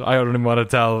 God, I don't even want to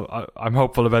tell. I'm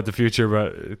hopeful about the future,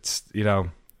 but it's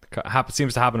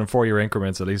seems to happen in 4-year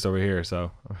increments, at least over here.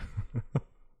 So.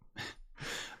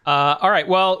 All right.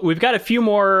 Well, we've got a few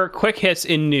more quick hits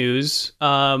in news.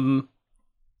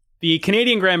 The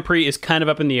Canadian Grand Prix is kind of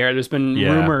up in the air. There's been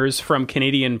rumors from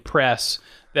Canadian press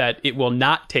that it will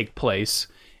not take place.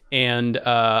 And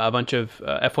a bunch of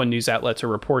F1 news outlets are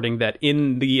reporting that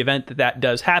in the event that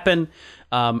does happen,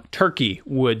 Turkey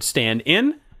would stand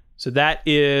in. So that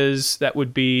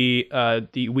would be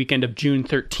the weekend of June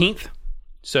 13th.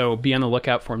 So be on the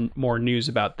lookout for more news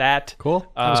about that.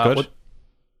 Cool. That was good.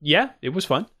 It was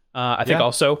fun. I think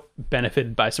also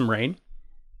benefited by some rain.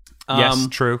 Yes,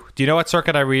 true. Do you know what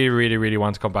circuit I really, really, really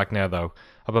want to come back now, though?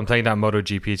 I've been playing that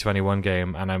MotoGP 21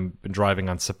 game, and I've been driving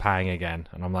on Sepang again,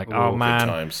 and I'm like, oh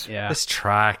man, this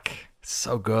track is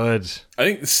so good. I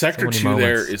think Sector 2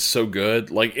 there is so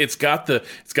good. Like it's got the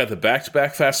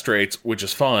back-to-back fast straights, which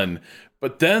is fun.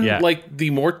 But then, like, the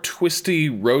more twisty,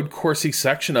 road coursey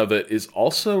section of it is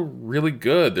also really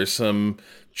good. There's some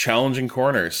challenging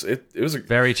corners. It was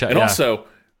very challenging. And also,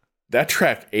 that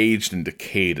track aged and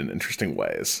decayed in interesting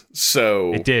ways.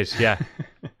 So it did, yeah.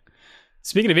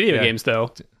 Speaking of video games,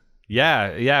 though.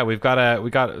 Yeah, we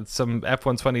got some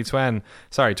F1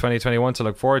 2021 to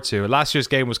look forward to. Last year's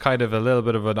game was kind of a little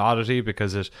bit of an oddity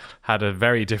because it had a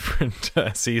very different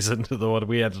season to the one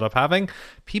we ended up having.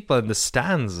 People in the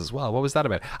stands as well. What was that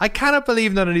about? I cannot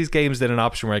believe none of these games did an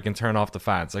option where I can turn off the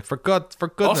fans. Like for goodness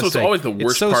sake. Also, it's always the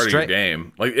worst part of your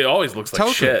game. Like it always looks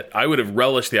like shit. I would have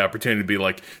relished the opportunity to be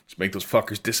like, just make those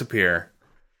fuckers disappear.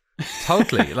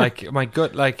 Totally. Like my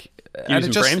good, like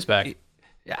using frames back.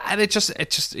 Yeah, and it just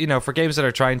for games that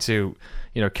are trying to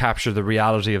capture the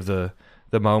reality of the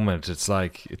moment, it's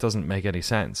like it doesn't make any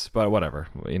sense. But whatever,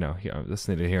 that's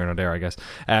neither here nor there, I guess.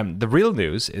 The real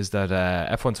news is that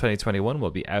F1 2021 will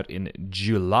be out in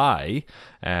July,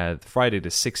 Friday the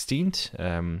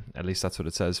 16th. At least that's what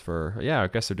it says for. Yeah, I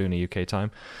guess they're doing a UK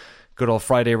time. Good old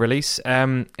Friday release.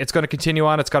 It's going to continue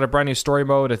on. It's got a brand new story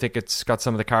mode. I think it's got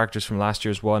some of the characters from last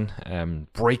year's one.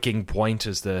 Breaking Point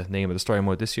is the name of the story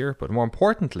mode this year. But more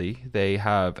importantly, they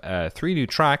have 3 new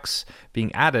tracks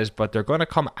being added, but they're going to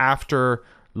come after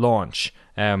launch.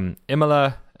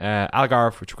 Imola,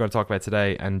 Algarve, which we're going to talk about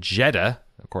today, and Jeddah,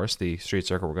 of course, the street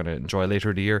circuit we're going to enjoy later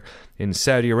in the year in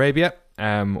Saudi Arabia,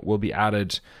 will be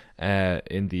added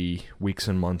in the weeks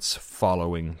and months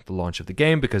following the launch of the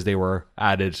game because they were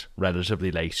added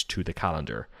relatively late to the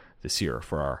calendar this year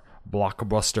for our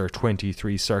blockbuster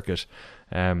 23 circuit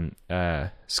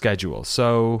schedule.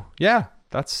 So yeah,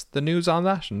 that's the news on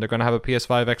that. And they're going to have a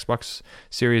PS5, Xbox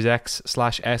Series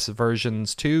X/S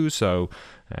versions too. So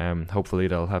hopefully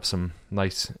they'll have some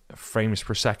nice frames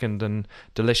per second and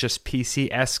delicious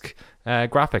PC-esque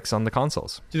graphics on the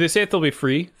consoles. Do they say if they'll be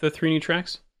free, the 3 new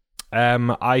tracks?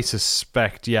 I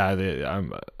suspect, yeah.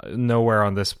 Nowhere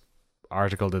on this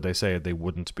article did they say they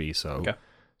wouldn't be. So okay.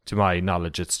 To my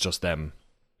knowledge, it's just them,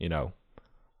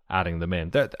 adding them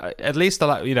in. At least,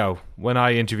 when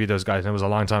I interviewed those guys, and it was a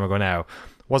long time ago now,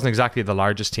 wasn't exactly the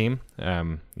largest team,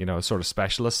 sort of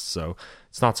specialists. So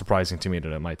it's not surprising to me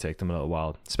that it might take them a little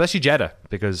while, especially Jeddah,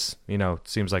 because, it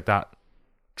seems like that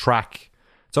track,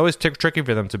 it's always tricky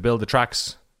for them to build the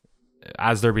tracks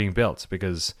as they're being built,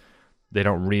 because they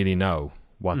don't really know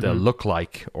what they'll look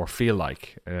like or feel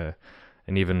like.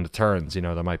 And even the turns,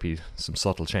 there might be some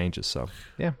subtle changes. So,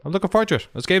 yeah, I'm looking forward to it.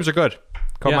 Those games are good.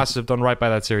 Codemasters have done right by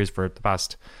that series for the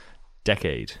past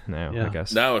decade now, I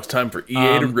guess. Now it's time for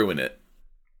EA to ruin it.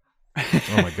 Oh,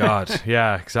 my God.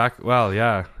 Yeah, exactly. Well,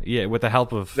 yeah. Yeah, with the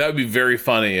help of... That would be very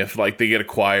funny if, they get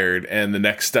acquired and the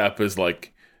next step is,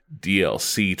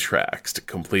 DLC tracks to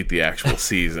complete the actual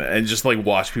season and just,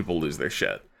 watch people lose their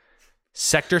shit.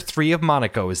 Sector 3 of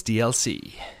Monaco is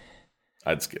DLC.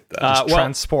 I'd skip that.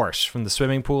 Transport from the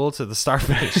swimming pool to the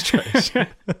starfish trace.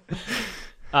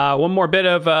 One more bit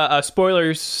of a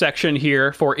spoilers section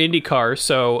here for IndyCar,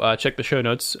 so check the show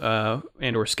notes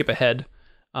and or skip ahead.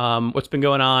 What's been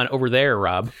going on over there,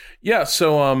 Rob? Yeah,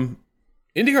 so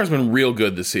IndyCar's been real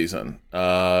good this season.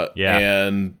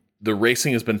 And the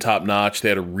racing has been top-notch. They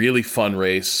had a really fun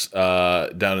race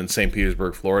down in St.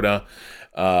 Petersburg, Florida,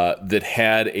 that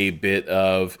had a bit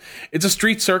of... It's a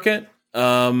street circuit.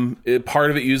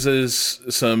 Part of it uses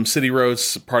some city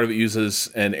roads, part of it uses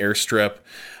an airstrip.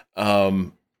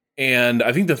 And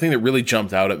I think the thing that really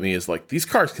jumped out at me is these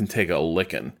cars can take a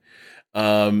licking.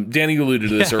 Danny alluded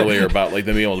to this earlier about them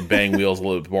being able to bang wheels a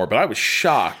little bit more, but I was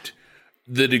shocked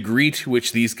the degree to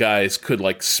which these guys could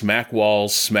smack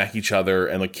walls, smack each other,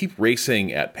 and keep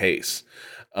racing at pace.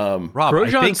 Rob,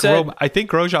 I think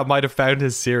Grosjean might have found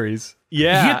his series.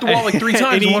 Yeah, he hit the wall 3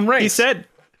 times in one race.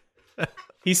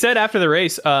 He said after the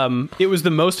race, it was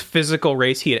the most physical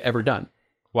race he had ever done.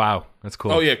 Wow, that's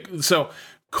cool. Oh, yeah. So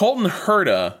Colton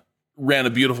Herta ran a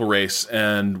beautiful race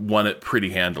and won it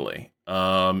pretty handily.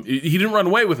 He didn't run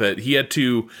away with it. He had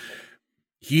to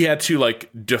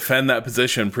defend that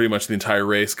position pretty much the entire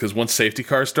race, because once safety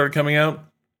cars started coming out,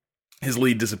 his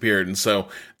lead disappeared. And so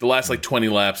the last 20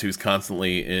 laps, he was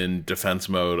constantly in defense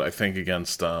mode, I think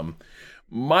against,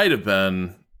 might have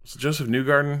been... Was Joseph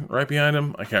Newgarden right behind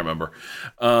him? I can't remember.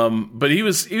 But he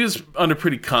was under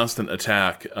pretty constant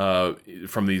attack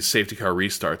from these safety car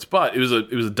restarts. But it was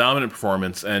a dominant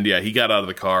performance, and yeah, he got out of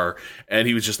the car and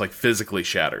he was just physically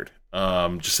shattered.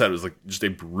 Just said it was just a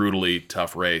brutally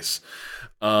tough race.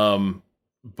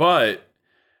 But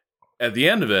at the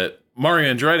end of it,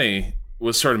 Mario Andretti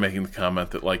was sort of making the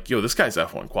comment that this guy's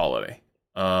F1 quality.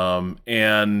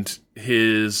 And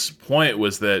his point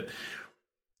was that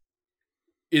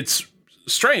it's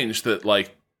strange that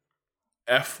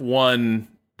F1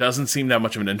 doesn't seem to have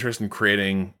much of an interest in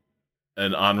creating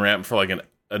an on-ramp for an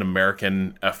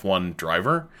American F1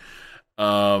 driver.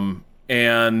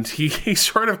 And he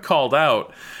sort of called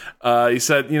out, he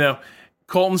said,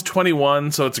 Colton's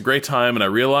 21, so it's a great time, and I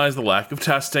realize the lack of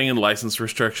testing and license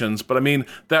restrictions, but I mean,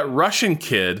 that Russian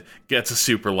kid gets a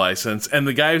super license, and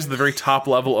the guy who's at the very top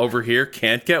level over here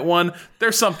can't get one.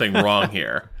 There's something wrong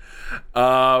here.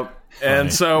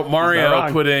 And so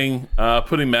Mario putting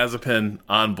Mazepin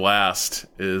on blast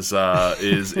is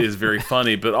very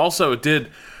funny, but also it did.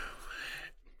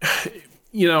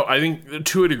 I think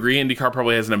to a degree, IndyCar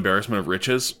probably has an embarrassment of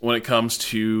riches when it comes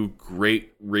to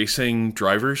great racing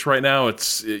drivers right now.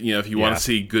 It's if you want to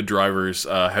see good drivers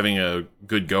having a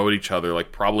good go at each other,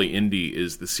 probably Indy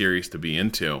is the series to be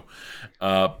into.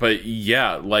 But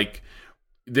yeah,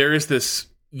 there is this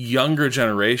younger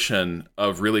generation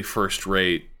of really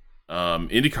first-rate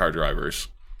IndyCar drivers,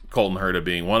 Colton Herta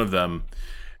being one of them,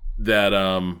 that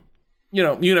you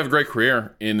can have a great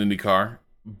career in IndyCar,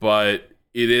 but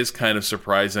it is kind of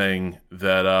surprising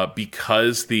that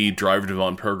because the driver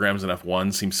development programs in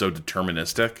F1 seem so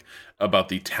deterministic about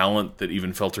the talent that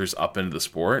even filters up into the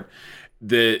sport,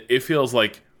 that it feels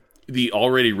like the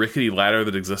already rickety ladder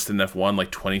that existed in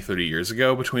F1 20, 30 years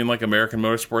ago between American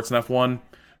motorsports and F1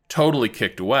 totally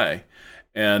kicked away.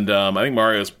 And I think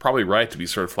Mario is probably right to be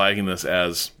sort of flagging this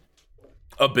as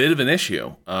a bit of an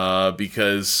issue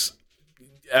because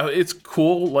it's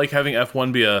cool having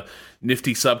F1 be a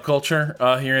nifty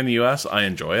subculture here in the US. I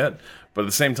enjoy it. But at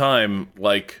the same time,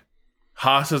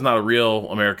 Haas is not a real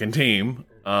American team,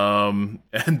 and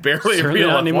barely Certainly a real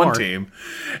not F1 anymore. team.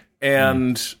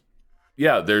 And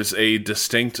yeah, there's a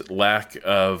distinct lack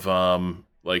of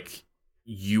like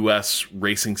U.S.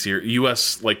 racing series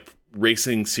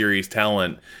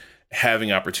talent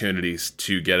having opportunities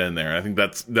to get in there. And I think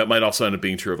that might also end up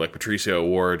being true of like Patricio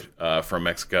Award from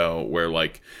Mexico, where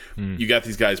like you got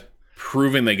these guys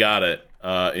proving they got it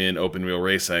in open wheel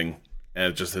racing,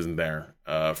 and it just isn't there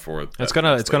for. It's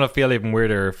gonna feel even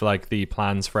weirder if like the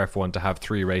plans for F1 to have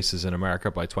 3 races in America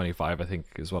by 25, I think,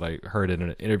 is what I heard in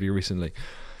an interview recently.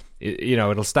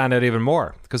 It'll stand out even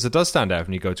more, because it does stand out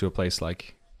when you go to a place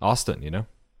like Austin.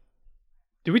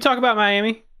 Did we talk about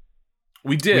Miami?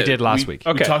 We did last week.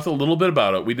 We Okay. talked a little bit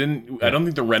about it. We didn't. I don't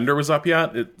think the render was up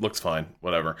yet. It looks fine.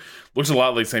 Whatever. Looks a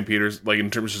lot like St. Peter's, like in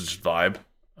terms of just vibe.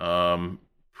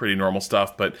 Pretty normal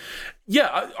stuff. But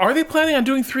yeah, are they planning on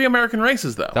doing 3 American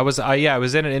races though? That was I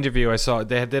was in an interview I saw.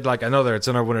 They did like it's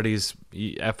another one of these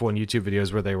F1 YouTube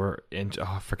videos where they were in.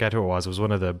 I forget who it was. It was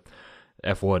one of the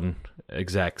F1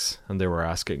 execs, and they were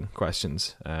asking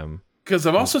questions. Because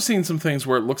I've also seen some things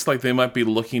where it looks like they might be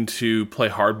looking to play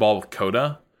hardball with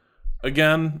Coda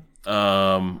again,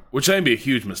 which I think would be a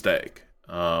huge mistake.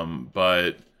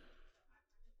 But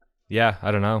yeah,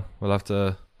 I don't know. We'll have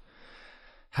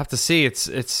to see. It's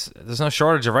there's no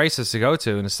shortage of races to go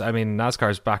to, and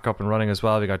NASCAR's back up and running as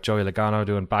well. We got Joey Logano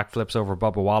doing backflips over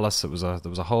Bubba Wallace. There was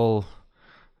a whole.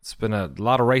 It's been a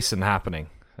lot of racing happening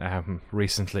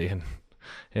recently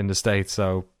in the States.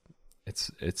 So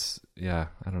it's yeah,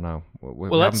 I don't know.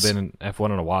 We haven't been in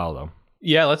F1 in a while though.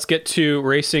 Yeah, let's get to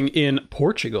racing in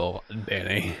Portugal,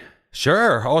 Benny.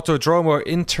 Sure, Autodromo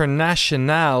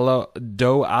Internacional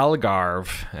do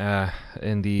Algarve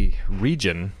in the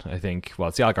region, I think. Well,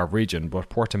 it's the Algarve region, but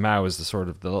Portimao is the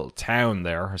little town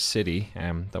there, or city,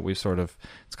 that we've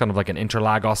it's kind of like an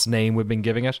Interlagos name we've been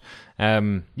giving it.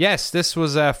 Yes, this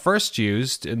was first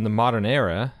used in the modern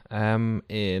era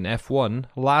in F1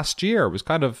 last year. It was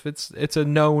it's a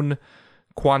known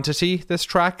quantity, this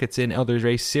track. It's in other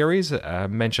race series.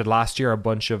 Mentioned last year, a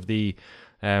bunch of the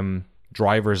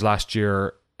drivers last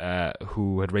year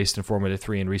who had raced in Formula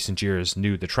 3 in recent years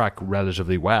knew the track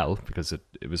relatively well because it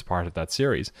was part of that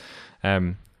series.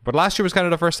 But last year was kind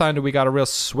of the first time that we got a real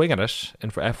swing at it in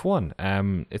for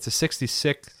F1. It's a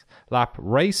 66 lap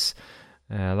race.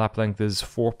 Lap length is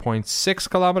 4.6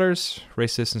 kilometers.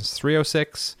 Race distance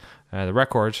 306. The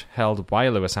record held by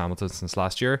Lewis Hamilton since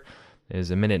last year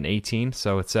is 1:18.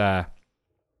 So it's a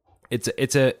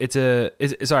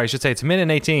minute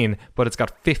and 18, but it's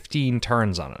got 15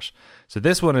 turns on it. So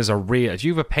this one is if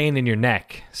you have a pain in your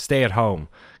neck, stay at home,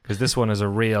 because this one is a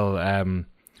real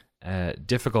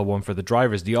difficult one for the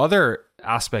drivers. The other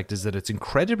aspect is that it's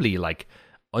incredibly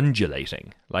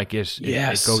undulating.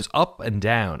 It goes up and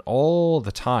down all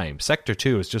the time. Sector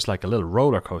 2 is just like a little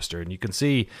roller coaster, and you can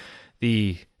see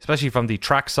especially from the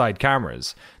trackside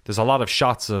cameras, there's a lot of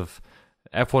shots of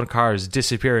F1 cars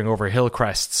disappearing over hill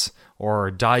crests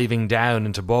or diving down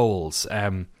into bowls.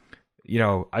 I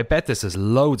bet this is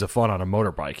loads of fun on a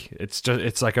motorbike.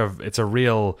 It's a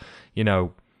real,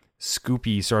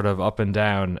 scoopy sort of up and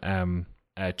down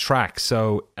track.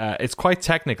 So it's quite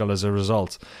technical as a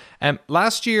result.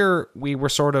 Last year we were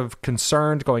sort of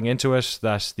concerned going into it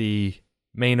that the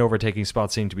main overtaking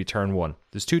spot seemed to be turn 1.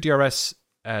 There's 2 DRS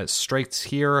straights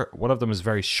here. One of them is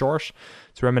very short.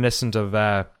 It's reminiscent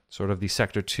of sort of the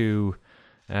Sector 2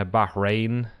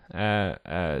 Bahrain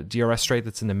DRS straight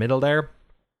that's in the middle there,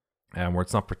 where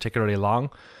it's not particularly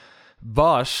long.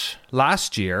 But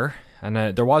last year, and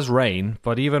there was rain,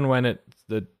 but even when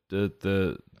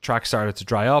the track started to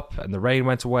dry up and the rain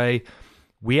went away,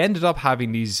 we ended up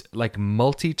having these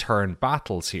multi-turn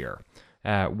battles here,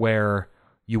 where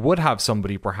you would have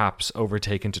somebody perhaps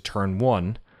overtaken to turn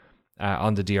 1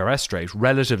 on the DRS straight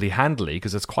relatively handily,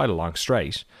 because it's quite a long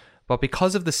straight. But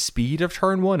because of the speed of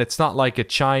turn 1, it's not like a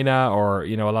China or,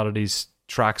 a lot of these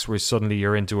tracks where suddenly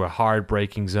you're into a hard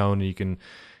braking zone and you can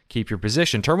keep your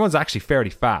position. Turn 1's actually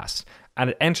fairly fast, and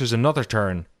it enters another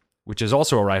turn, which is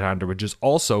also a right-hander, which is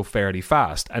also fairly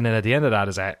fast. And then at the end of that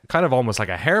is a kind of almost like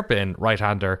a hairpin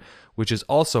right-hander, which is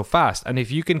also fast. And if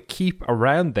you can keep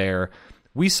around there,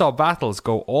 we saw battles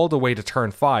go all the way to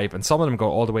turn 5, and some of them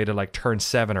go all the way to turn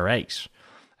 7 or 8,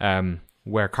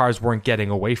 where cars weren't getting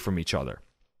away from each other.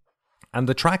 And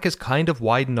the track is kind of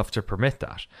wide enough to permit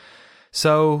that.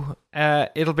 So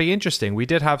it'll be interesting. We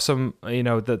did have some,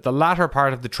 the latter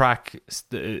part of the track,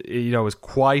 is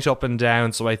quite up and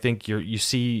down. So I think you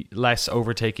see less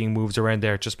overtaking moves around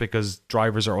there just because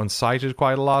drivers are unsighted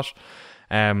quite a lot.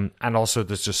 And also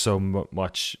there's just so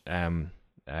much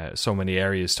so many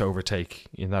areas to overtake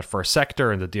in that first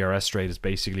sector, and the DRS straight is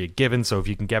basically a given. So if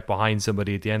you can get behind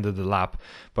somebody at the end of the lap,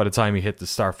 by the time you hit the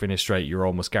start-finish straight, you're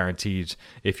almost guaranteed,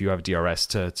 if you have DRS,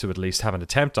 to at least have an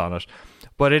attempt on it.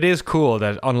 But it is cool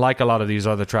that, unlike a lot of these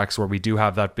other tracks where we do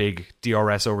have that big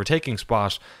DRS overtaking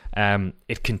spot,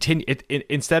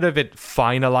 instead of it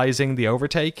finalizing the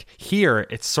overtake, here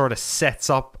it sort of sets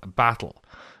up a battle,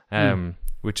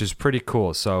 which is pretty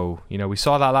cool. So, we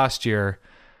saw that last year.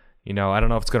 I don't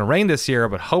know if it's going to rain this year,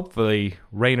 but hopefully,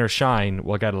 rain or shine,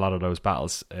 we'll get a lot of those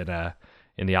battles in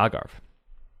the Algarve.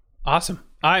 Awesome.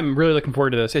 I'm really looking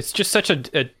forward to this. It's just such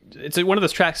it's one of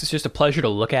those tracks that's just a pleasure to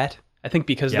look at. I think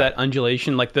because of that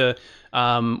undulation, like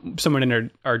someone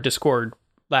in our Discord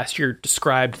last year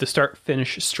described the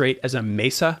start-finish straight as a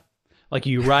mesa. Like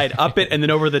you ride up it and then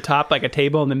over the top like a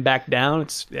table and then back down.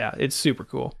 It's super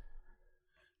cool.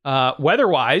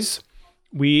 Weather-wise,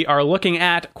 we are looking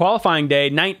at qualifying day,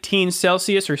 19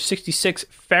 Celsius or 66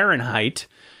 Fahrenheit,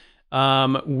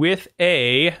 with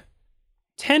a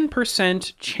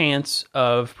 10% chance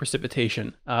of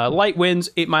precipitation. Light winds,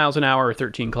 8 miles an hour or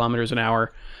 13 kilometers an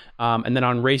hour. And then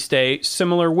on race day,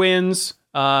 similar winds,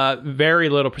 very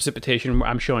little precipitation.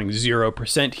 I'm showing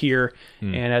 0% here.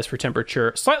 And as for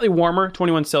temperature, slightly warmer,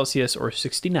 21 Celsius or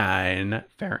 69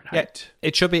 Fahrenheit. Yeah,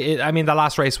 it should be. The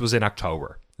last race was in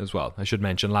October as well. I should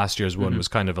mention last year's one was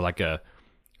kind of like a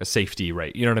safety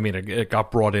rate. You know what I mean? It got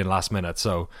brought in last minute.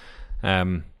 So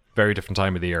very different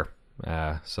time of the year.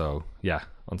 So yeah,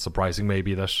 unsurprising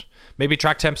maybe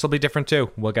track temps will be different too.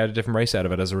 We'll get a different race out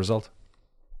of it as a result.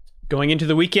 Going into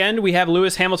the weekend, we have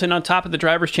Lewis Hamilton on top of the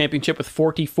Drivers' Championship with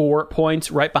 44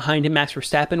 points. Right behind him, Max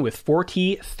Verstappen with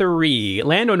 43.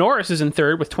 Lando Norris is in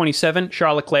third with 27.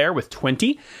 Charles Leclerc with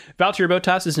 20. Valtteri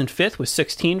Bottas is in fifth with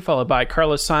 16, followed by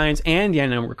Carlos Sainz and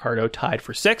Daniel Ricciardo tied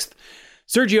for sixth.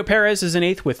 Sergio Perez is in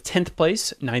eighth with 10th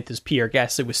place. Ninth is Pierre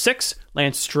Gasly with 6.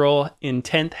 Lance Stroll in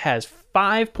 10th has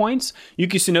 5 points.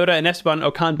 Yuki Tsunoda and Esteban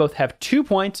Ocon both have 2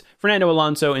 points. Fernando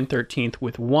Alonso in 13th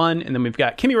with 1. And then we've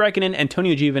got Kimi Räikkönen,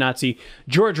 Antonio Giovinazzi,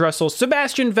 George Russell,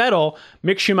 Sebastian Vettel,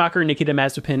 Mick Schumacher, Nikita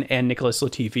Mazepin, and Nicholas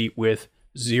Latifi with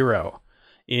 0.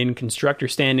 In constructor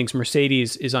standings,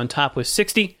 Mercedes is on top with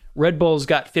 60. Red Bull's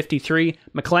got 53.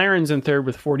 McLaren's in third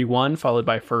with 41, followed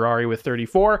by Ferrari with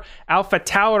 34.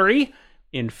 AlphaTauri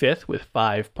in fifth with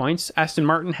 5 points. Aston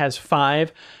Martin has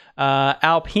 5.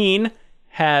 Alpine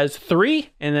has 3,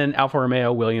 and then Alfa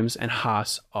Romeo, Williams, and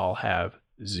Haas all have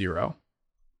 0.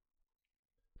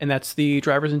 And that's the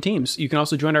drivers and teams. You can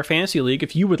also join our fantasy league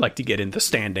if you would like to get in the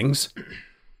standings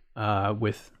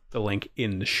with the link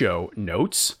in the show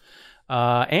notes.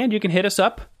 And you can hit us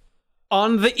up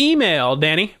on the email,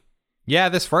 Danny. Yeah,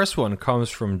 this first one comes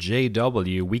from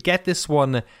JW. We get this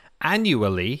one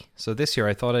annually, so this year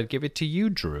I thought I'd give it to you,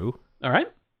 Drew. All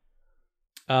right.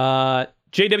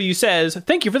 JW says,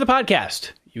 thank you for the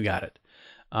podcast. You got it.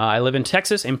 I live in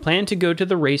Texas and plan to go to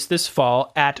the race this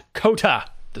fall at COTA,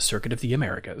 the Circuit of the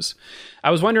Americas. I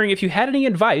was wondering if you had any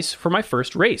advice for my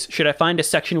first race. Should I find a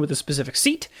section with a specific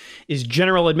seat? Is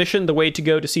general admission the way to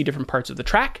go to see different parts of the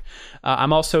track?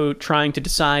 I'm also trying to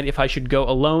decide if I should go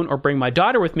alone or bring my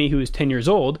daughter with me, who is 10 years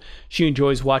old. She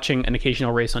enjoys watching an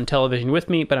occasional race on television with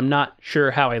me, but I'm not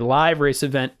sure how a live race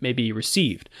event may be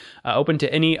received. Open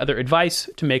to any other advice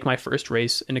to make my first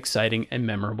race an exciting and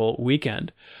memorable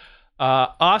weekend.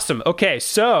 Awesome. Okay,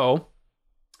 so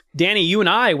Danny, you and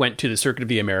I went to the Circuit of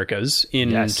the Americas in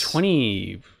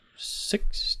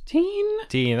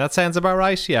 2016? That sounds about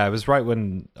right. Yeah, it was right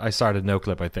when I started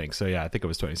NoClip, I think. So yeah, I think it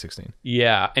was 2016.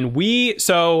 Yeah, and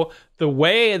so the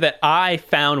way that I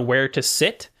found where to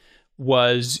sit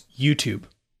was YouTube.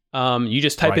 You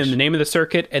just type in the name of the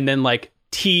circuit and then like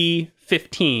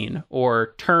T15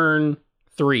 or turn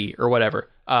 3 or whatever.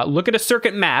 Look at a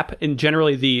circuit map, and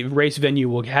generally the race venue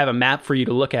will have a map for you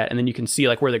to look at, and then you can see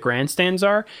like where the grandstands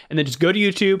are, and then just go to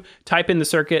YouTube, type in the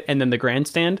circuit, and then the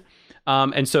grandstand,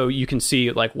 and so you can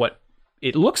see like what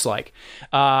it looks like.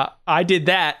 I did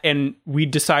that, and we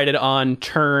decided on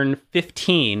turn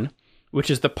 15, which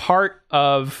is the part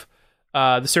of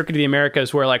the Circuit of the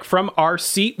Americas where like from our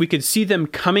seat we could see them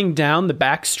coming down the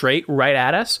back straight right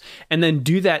at us, and then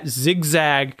do that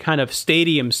zigzag kind of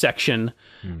stadium section.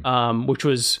 Which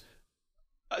was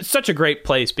such a great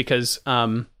place because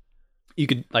you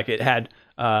could like it had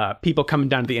people coming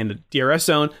down to the end of the DRS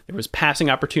zone. There was passing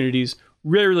opportunities,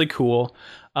 really, really cool.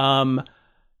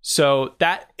 So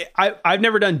that I've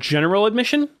never done general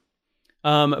admission,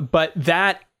 but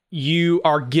that you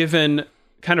are given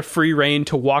kind of free reign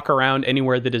to walk around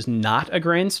anywhere that is not a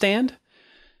grandstand.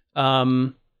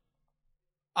 I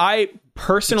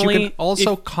personally... You can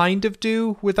also kind of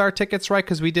do with our tickets, right?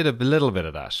 Because we did a little bit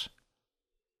of that.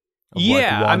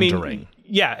 Yeah, I wandering. mean,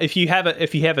 yeah. If you have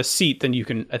a seat,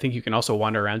 then I think you can also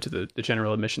wander around to the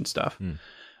general admission stuff.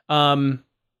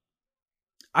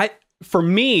 For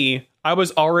me, I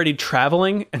was already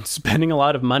traveling and spending a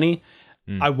lot of money.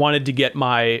 I wanted to get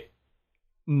my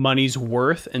money's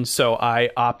worth, and so I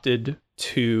opted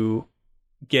to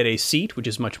get a seat, which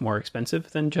is much more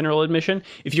expensive than general admission.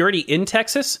 If you're already in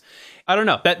Texas, I don't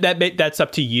know. That's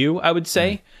up to you, I would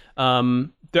say.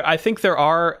 I think there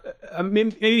are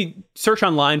maybe search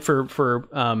online for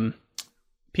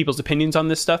people's opinions on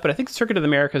this stuff, but I think Circuit of the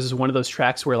Americas is one of those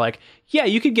tracks where, like, yeah,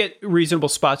 you could get reasonable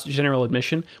spots at general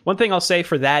admission. One thing I'll say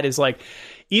for that is, like,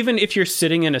 even if you're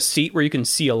sitting in a seat where you can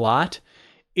see a lot,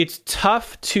 it's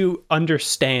tough to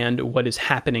understand what is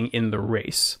happening in the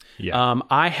race. Yeah.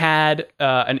 I had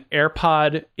an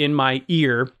AirPod in my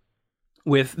ear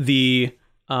with the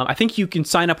I think you can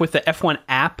sign up with the F1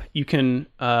 app. You can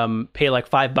pay like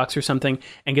 $5 or something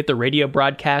and get the radio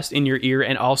broadcast in your ear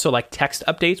and also like text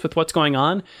updates with what's going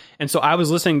on. And so I was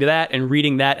listening to that and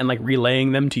reading that and like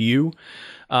relaying them to you.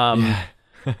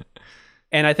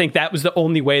 And I think that was the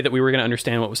only way that we were going to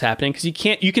understand what was happening, because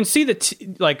you can see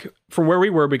like from where we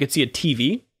were, we could see a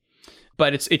TV,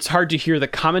 but it's hard to hear the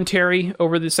commentary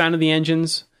over the sound of the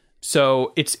engines.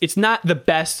 So it's not the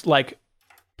best like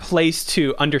place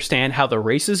to understand how the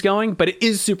race is going, but it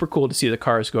is super cool to see the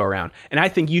cars go around. And I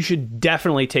think you should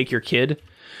definitely take your kid.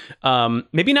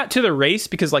 Maybe not to the race,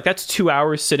 because like that's 2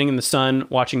 hours sitting in the sun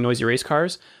watching noisy race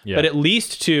cars, but at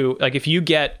least to like, if you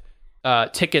get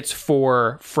tickets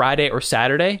for Friday or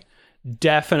Saturday,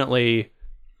 definitely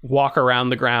walk around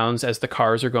the grounds as the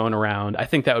cars are going around. I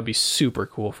think that would be super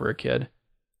cool for a kid.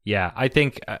 Yeah, I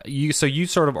think you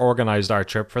sort of organized our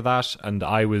trip for that, and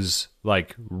I was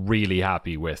like really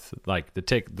happy with like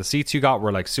the seats you got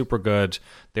were like super good.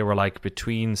 They were like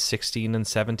between 16 and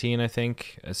 17, I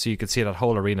think. So you could see that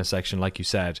whole arena section, like you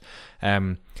said.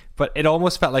 But it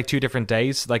almost felt like 2 different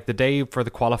days, like the day for the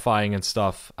qualifying and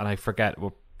stuff. And I forget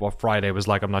what Friday was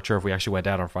like. I'm not sure if we actually went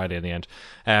out on Friday in the end.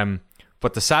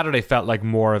 But the Saturday felt like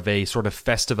more of a sort of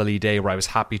festival-y day where I was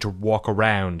happy to walk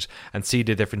around and see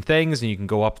the different things, and you can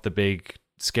go up the big,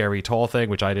 scary, tall thing,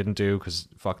 which I didn't do because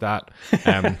fuck that.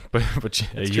 But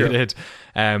you did.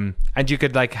 And you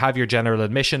could like have your general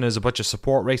admission as a bunch of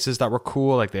support races that were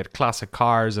cool. Like they had classic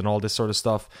cars and all this sort of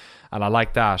stuff. And I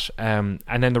like that. And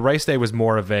then the race day was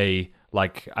more of a,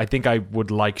 like, I think I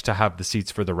would like to have the seats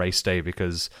for the race day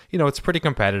because, you know, it's pretty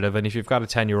competitive. And if you've got a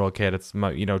 10-year-old kid, it's,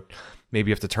 you know, maybe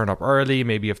you have to turn up early.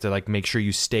 Maybe you have to like make sure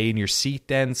you stay in your seat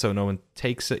then so no one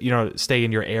takes it, you know, stay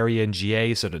in your area in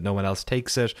GA so that no one else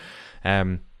takes it.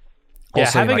 Also,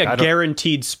 having like, a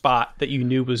guaranteed spot that you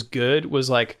knew was good was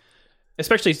like,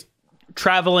 especially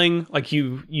traveling, like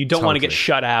you don't want to get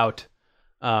shut out.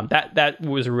 That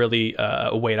was really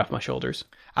a weight off my shoulders.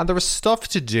 And there was stuff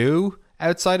to do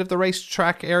outside of the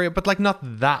racetrack area, but like not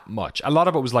that much. A lot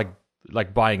of it was like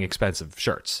buying expensive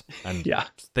shirts and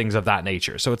things of that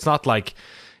nature. So it's not like,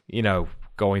 you know,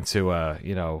 going to a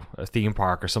theme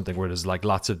park or something where there's like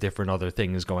lots of different other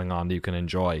things going on that you can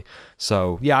enjoy.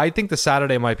 So yeah, I think the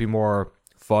Saturday might be more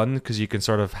fun because you can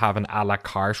sort of have an a la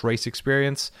carte race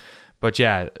experience. But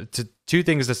yeah, 2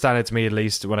 things that stand out to me, at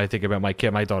least when I think about my kid.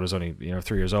 My daughter's only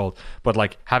 3 years old, but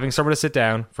like having somewhere to sit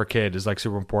down for kid is like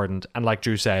super important. And like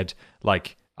Drew said,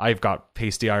 like I've got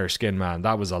pasty Irish skin, man.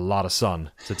 That was a lot of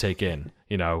sun to take in,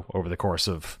 you know, over the course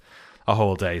of a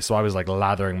whole day. So I was like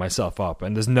lathering myself up,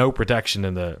 and there's no protection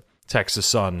in the Texas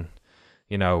sun,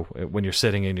 you know, when you're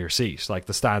sitting in your seat. Like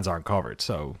the stands aren't covered,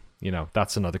 so you know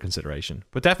that's another consideration.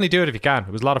 But definitely do it if you can.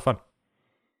 It was a lot of fun.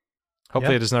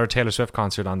 Hopefully there's another Taylor Swift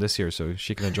concert on this year so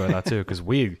she can enjoy that too, because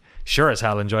we sure as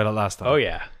hell enjoyed it last time. Oh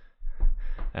yeah.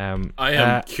 I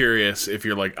am curious if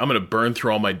you're like, I'm going to burn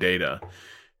through all my data.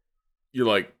 You're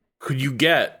like, could you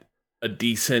get a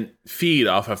decent feed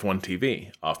off F1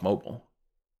 TV, off mobile?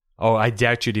 Oh, I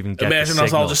doubt you'd even get Imagine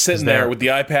us all just sitting there with the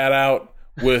iPad out,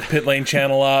 with Pit Lane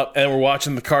channel up, and we're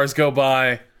watching the cars go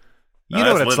by. You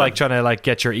know what it's like trying to like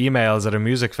get your emails at a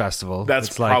music festival.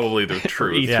 That's probably the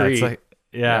truth. Yeah, it's like,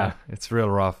 yeah, it's real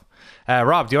rough.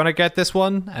 Rob, do you want to get this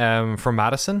one from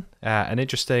Madison? An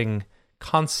interesting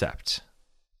concept.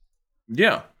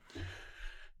 Yeah.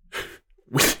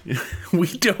 We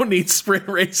don't need sprint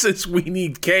races. We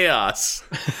need chaos.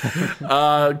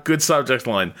 Good subject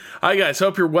line. Hi, guys.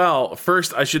 Hope you're well.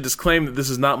 First, I should disclaim that this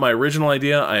is not my original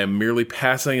idea. I am merely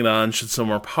passing it on should some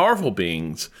more powerful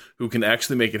beings who can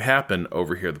actually make it happen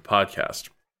overhear the podcast.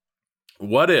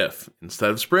 What if, instead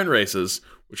of sprint races,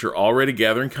 which are already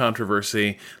gathering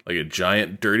controversy like a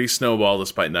giant dirty snowball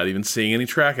despite not even seeing any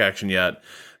track action yet,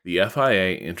 the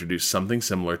FIA introduced something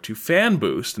similar to Fan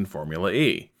Boost in Formula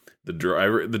E? The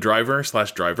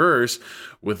driver/drivers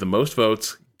with the most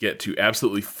votes get to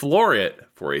absolutely floor it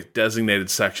for a designated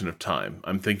section of time.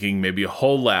 I'm thinking maybe a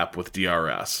whole lap with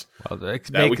DRS. Well,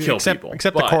 that would kill people.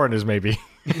 Except the corners, maybe.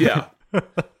 Yeah.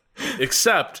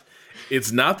 Except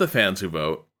it's not the fans who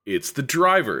vote, it's the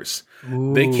drivers.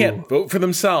 Ooh. They can't vote for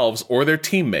themselves or their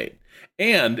teammate.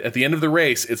 And at the end of the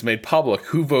race, it's made public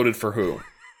who voted for who.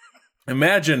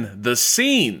 Imagine the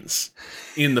scenes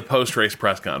in the post-race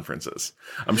press conferences.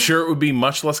 I'm sure it would be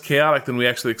much less chaotic than we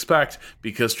actually expect,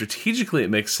 because strategically it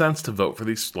makes sense to vote for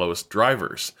the slowest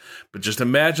drivers. But just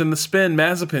imagine the spin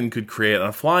Mazepin could create on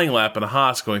a flying lap in a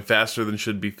Haas going faster than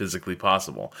should be physically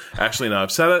possible. Actually, now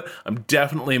I've said it, I'm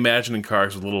definitely imagining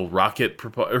cars with little rocket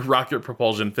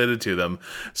propulsion fitted to them,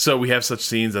 so we have such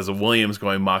scenes as a Williams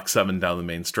going Mach 7 down the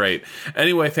main straight.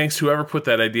 Anyway, thanks to whoever put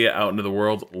that idea out into the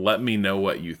world. Let me know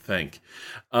what you think.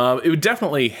 It would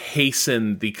definitely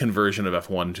hasten the conversion of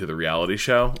F1 to the reality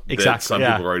show that some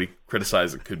people already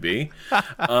criticize it could be.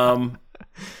 And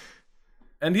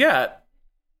yet,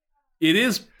 it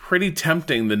is pretty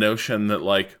tempting, the notion that,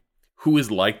 like, who is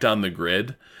liked on the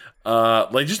grid.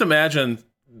 Like, just imagine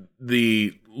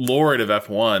the Lord of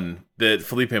F1 that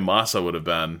Felipe Massa would have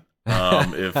been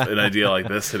if an idea like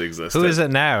this had existed. Who is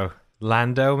it now?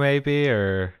 Lando, maybe?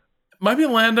 Or might be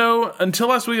Lando. Until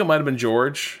last week, it might have been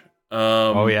George.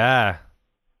 Oh yeah,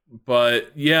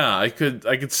 but yeah, I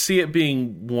could see it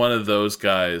being one of those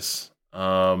guys.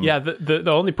 Yeah, the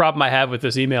only problem I have with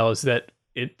this email is that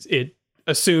it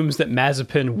assumes that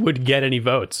Mazepin would get any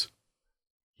votes.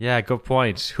 Yeah, good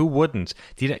point. Who wouldn't?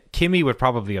 Kimi would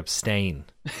probably abstain.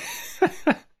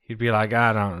 He'd be like,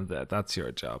 "I don't. That's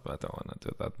your job. I don't want to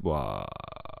do that." Wow.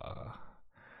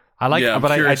 I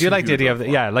do like the idea of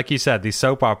like you said, the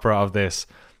soap opera of this.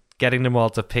 Getting them all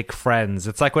to pick friends.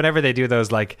 It's like whenever they do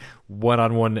those like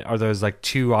one-on-one or those like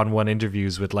two-on-one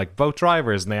interviews with like both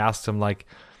drivers, and they ask them like,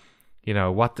 you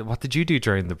know, what did you do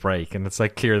during the break? And it's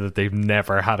like clear that they've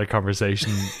never had a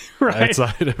conversation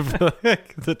outside of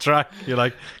like, the track. You're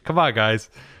like, come on, guys,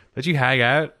 did you hang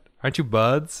out? Aren't you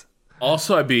buds?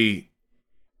 Also, I'd be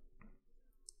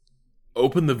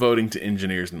open the voting to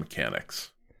engineers and mechanics.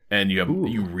 And you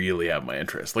really have my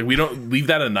interest. Like, we don't leave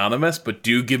that anonymous, but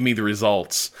do give me the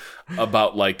results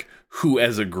about like who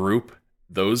as a group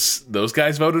those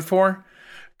guys voted for,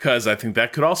 because I think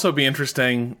that could also be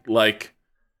interesting. Like,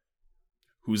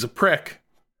 who's a prick?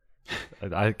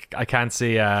 I can't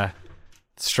see the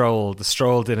Stroll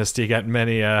dynasty getting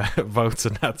many votes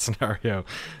in that scenario.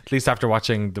 At least after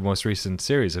watching the most recent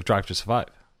series of Drive to Survive.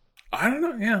 I don't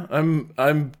know. Yeah,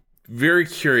 I'm very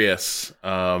curious.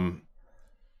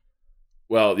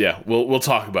 Well, yeah, we'll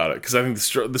talk about it, because I think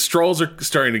the Strolls are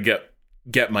starting to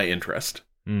get my interest.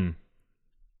 Mm.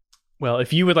 Well,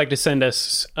 if you would like to send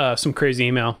us some crazy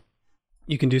email,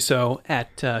 you can do so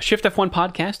at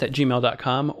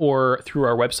shiftf1podcast@gmail.com or through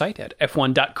our website at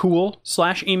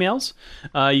f1.cool/emails.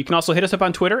 You can also hit us up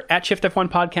on Twitter at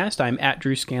shiftf1podcast. I'm at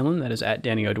Drew Scanlon. That is at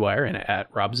Danny O'Dwyer, and at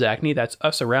Rob Zachney. That's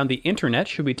us around the internet.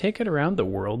 Should we take it around the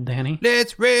world, Danny?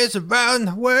 Let's race around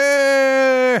the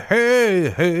world.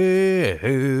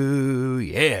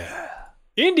 Yeah.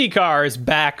 IndyCar is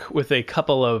back with a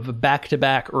couple of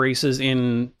back-to-back races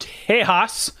in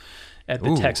Tejas at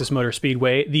the Texas Motor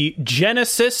Speedway. The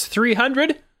Genesis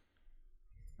 300.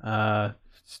 Toe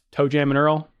Jam and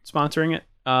Earl sponsoring it.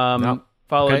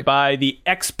 Followed by the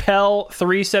XPEL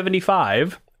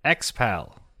 375.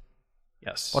 XPEL?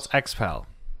 Yes. What's XPEL?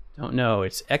 Don't know.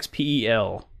 It's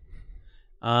XPEL.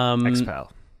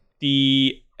 XPEL.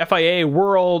 The FIA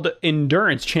World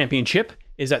Endurance Championship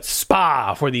is at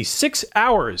Spa for the 6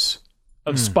 hours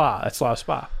of Spa. That's a lot of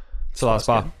Spa. It's a lot of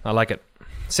Spa. Good. I like it.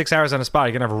 6 hours on a Spa.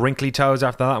 You're going to have wrinkly toes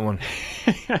after that one.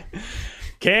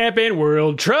 Camping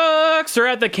World Trucks are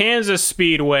at the Kansas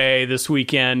Speedway this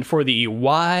weekend for the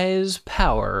Wise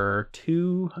Power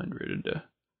 200.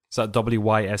 Is that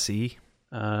WYSE?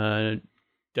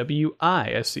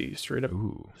 WISE, straight up.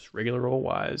 Ooh. Just regular old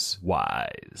Wise.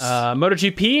 Wise.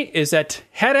 MotoGP is at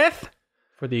Jerez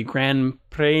for the Gran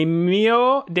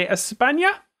Premio de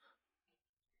España.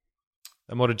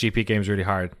 The MotoGP game's really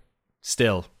hard.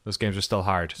 Still, those games are still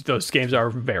hard. Those games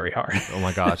are very hard. Oh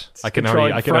my god! I can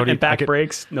only back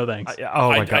brakes. No thanks.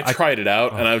 Oh my god! I tried it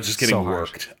out and I was just getting so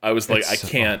worked. I was like,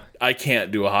 I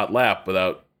can't do a hot lap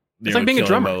without. It's like being a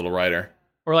drummer, my little rider,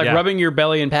 or like rubbing your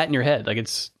belly and patting your head. Like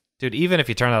it's, dude. Even if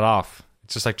you turn that off,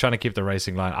 it's just like trying to keep the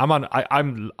racing line.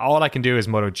 I'm all I can do is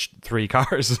Moto3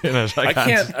 cars in it.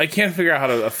 I can't figure out how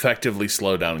to effectively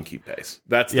slow down and keep pace.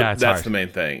 That's the main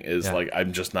thing. Is like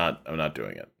I'm not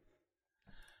doing it.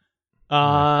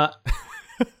 I'll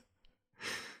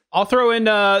throw in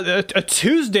a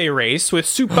Tuesday race with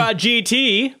Super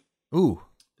GT Ooh.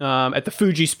 At the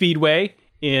Fuji Speedway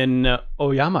in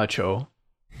Oyamacho,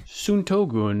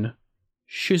 Suntogun,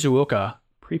 Shizuoka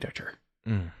Prefecture.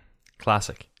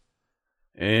 Classic.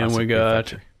 And Classic we got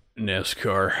prefecture.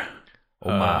 NASCAR.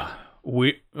 Oh my.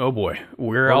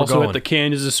 We're also going? at the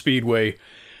Kansas Speedway,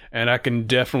 and I can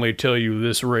definitely tell you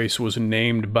this race was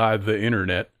named by the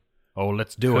internet. Oh,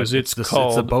 let's do it. 'Cause it's the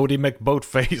called- Bodie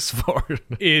McBoatface for it.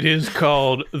 It is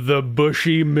called the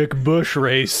Bushy McBush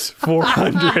Race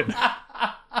 400.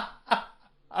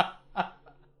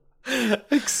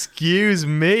 Excuse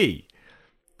me.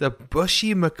 The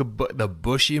Bushy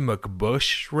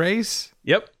McBush race?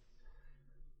 Yep.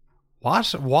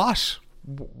 What?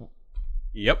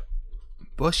 Yep.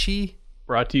 Bushy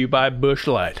Brought to you by Bush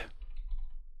Light.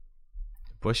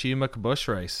 Bushy McBush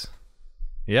race.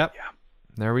 Yep. Yeah.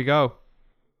 There we go.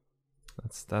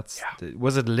 That's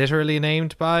Was it literally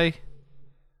named by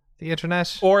the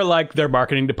internet? Or like their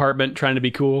marketing department trying to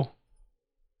be cool.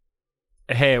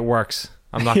 Hey, it works.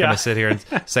 I'm not going to sit here and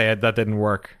say that didn't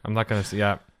work. I'm not going to say,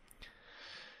 yeah.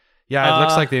 Yeah, it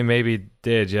looks like they maybe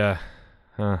did, yeah.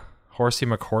 Horsey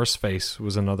McHorseface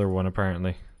was another one,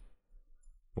 apparently.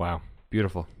 Wow.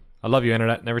 Beautiful. I love you,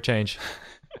 internet. Never change.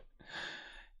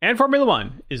 And Formula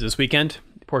One is this weekend.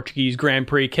 Portuguese Grand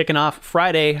Prix kicking off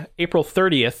Friday, April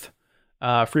 30th.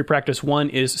 Free Practice 1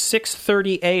 is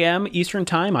 6:30 a.m. Eastern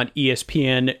Time on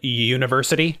ESPN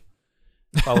University,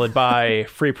 followed by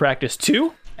Free Practice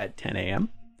 2 at 10 a.m.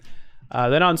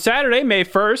 Then on Saturday, May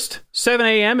 1st, 7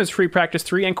 a.m. is Free Practice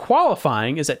 3, and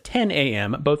qualifying is at 10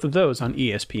 a.m., both of those on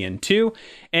ESPN2.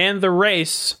 And the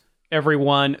race,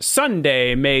 everyone,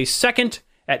 Sunday, May 2nd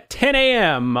at 10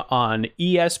 a.m. on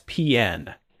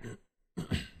ESPN.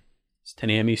 It's 10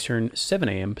 a.m. Eastern, 7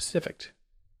 a.m. Pacific.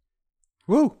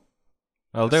 Woo!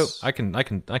 I'll do. I can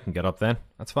get up then.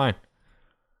 That's fine.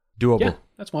 Doable. Yeah,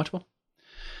 that's watchable.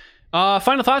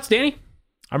 Final thoughts, Danny?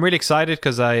 I'm really excited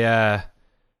because I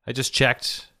just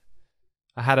checked.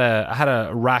 I had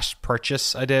a rash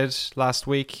purchase I did last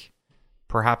week,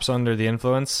 perhaps under the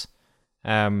influence,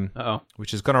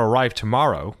 which is going to arrive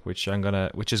tomorrow. Which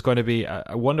is going to be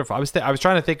a wonderful. I was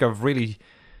trying to think of really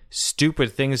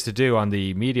stupid things to do on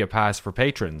the Media Pass for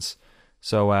patrons.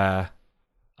 So I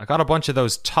got a bunch of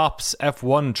those Topps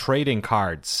F1 trading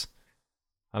cards,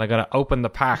 and I'm going to open the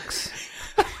packs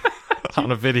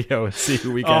on a video and see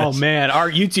who we get. Oh man,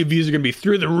 our YouTube views are going to be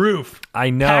through the roof. I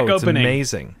know, Pack it's opening.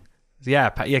 amazing. Yeah,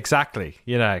 exactly.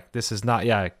 You know, this is not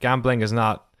gambling.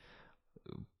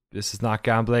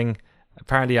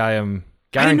 Apparently I am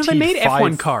guaranteed I didn't know they made 5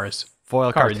 F1 cars.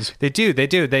 foil cards. cards. They do.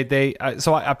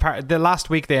 The last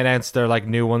week they announced their like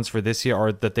new ones for this year,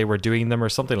 or that they were doing them or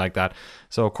something like that.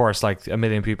 So of course, like a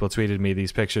million people tweeted me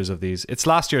these pictures of these. It's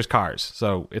last year's cars,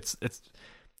 so it's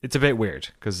a bit weird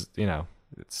because you know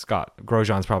it's got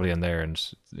Grosjean's probably in there, and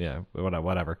yeah,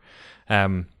 whatever.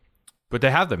 But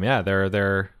they have them. Yeah,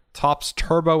 they're Topps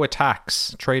Turbo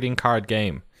Attacks trading card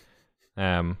game.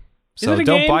 So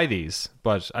don't buy these,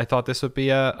 but I thought this would be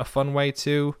a fun way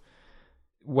to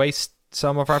waste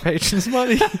some of our patrons'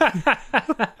 money.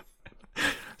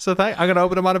 So I'm going to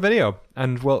open them on a video,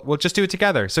 and we'll just do it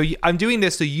together. So I'm doing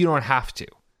this so you don't have to.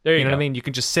 There you know go. what I mean? You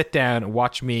can just sit down and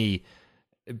watch me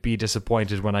be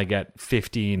disappointed when I get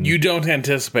 15. You don't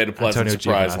anticipate a pleasant Antonio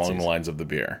surprise Giovinazzi's. along the lines of the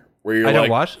beer, where you're I don't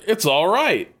like, what? it's all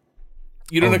right.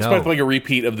 You don't Oh, expect no. like a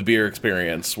repeat of the beer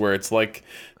experience, where it's like,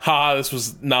 this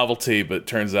was novelty, but it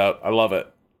turns out I love it.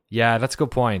 Yeah, that's a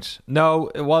good point.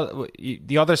 No, well,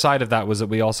 the other side of that was that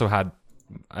we also had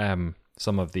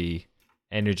some of the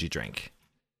energy drink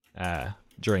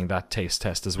during that taste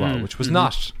test as well, which was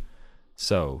not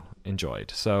so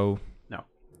enjoyed. So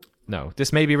no,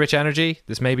 this may be Rich Energy,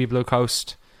 this may be Blue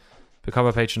Coast. Become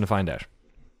a patron to find out.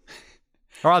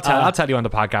 Or I'll tell you on the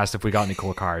podcast if we got any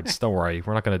cool cards. Don't worry,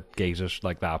 we're not going to gate it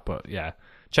like that. But yeah,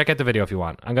 check out the video if you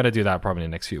want. I'm going to do that probably in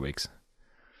the next few weeks.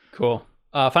 Cool.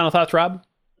 Final thoughts, Rob?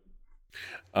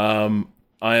 I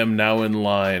am now in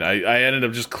line. I ended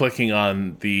up just clicking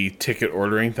on the ticket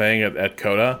ordering thing at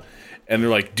Coda, and they're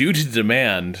like, due to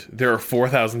demand, there are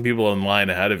 4,000 people in line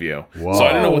ahead of you. Whoa. So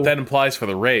I don't know what that implies for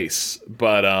the race,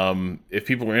 but if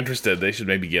people are interested, they should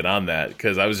maybe get on that,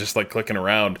 because I was just like clicking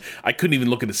around. I couldn't even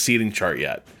look at the seating chart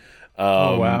yet.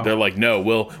 Wow. They're like, no,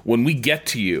 when we get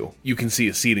to you, you can see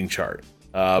a seating chart.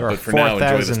 There are But for now,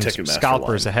 enjoy this 4,000 Ticketmaster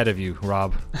scalpers line. ahead of you,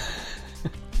 Rob.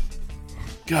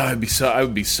 God, I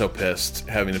would be so pissed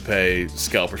having to pay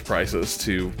scalpers prices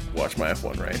to watch my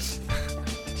F1 race.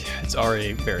 It's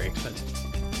already very expensive.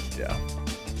 Yeah.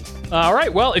 All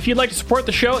right. Well, if you'd like to support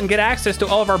the show and get access to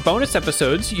all of our bonus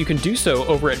episodes, you can do so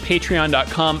over at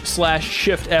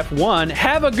patreon.com/shiftf1.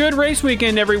 Have a good race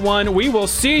weekend, everyone. We will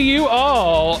see you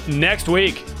all next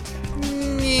week.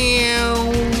 Meow.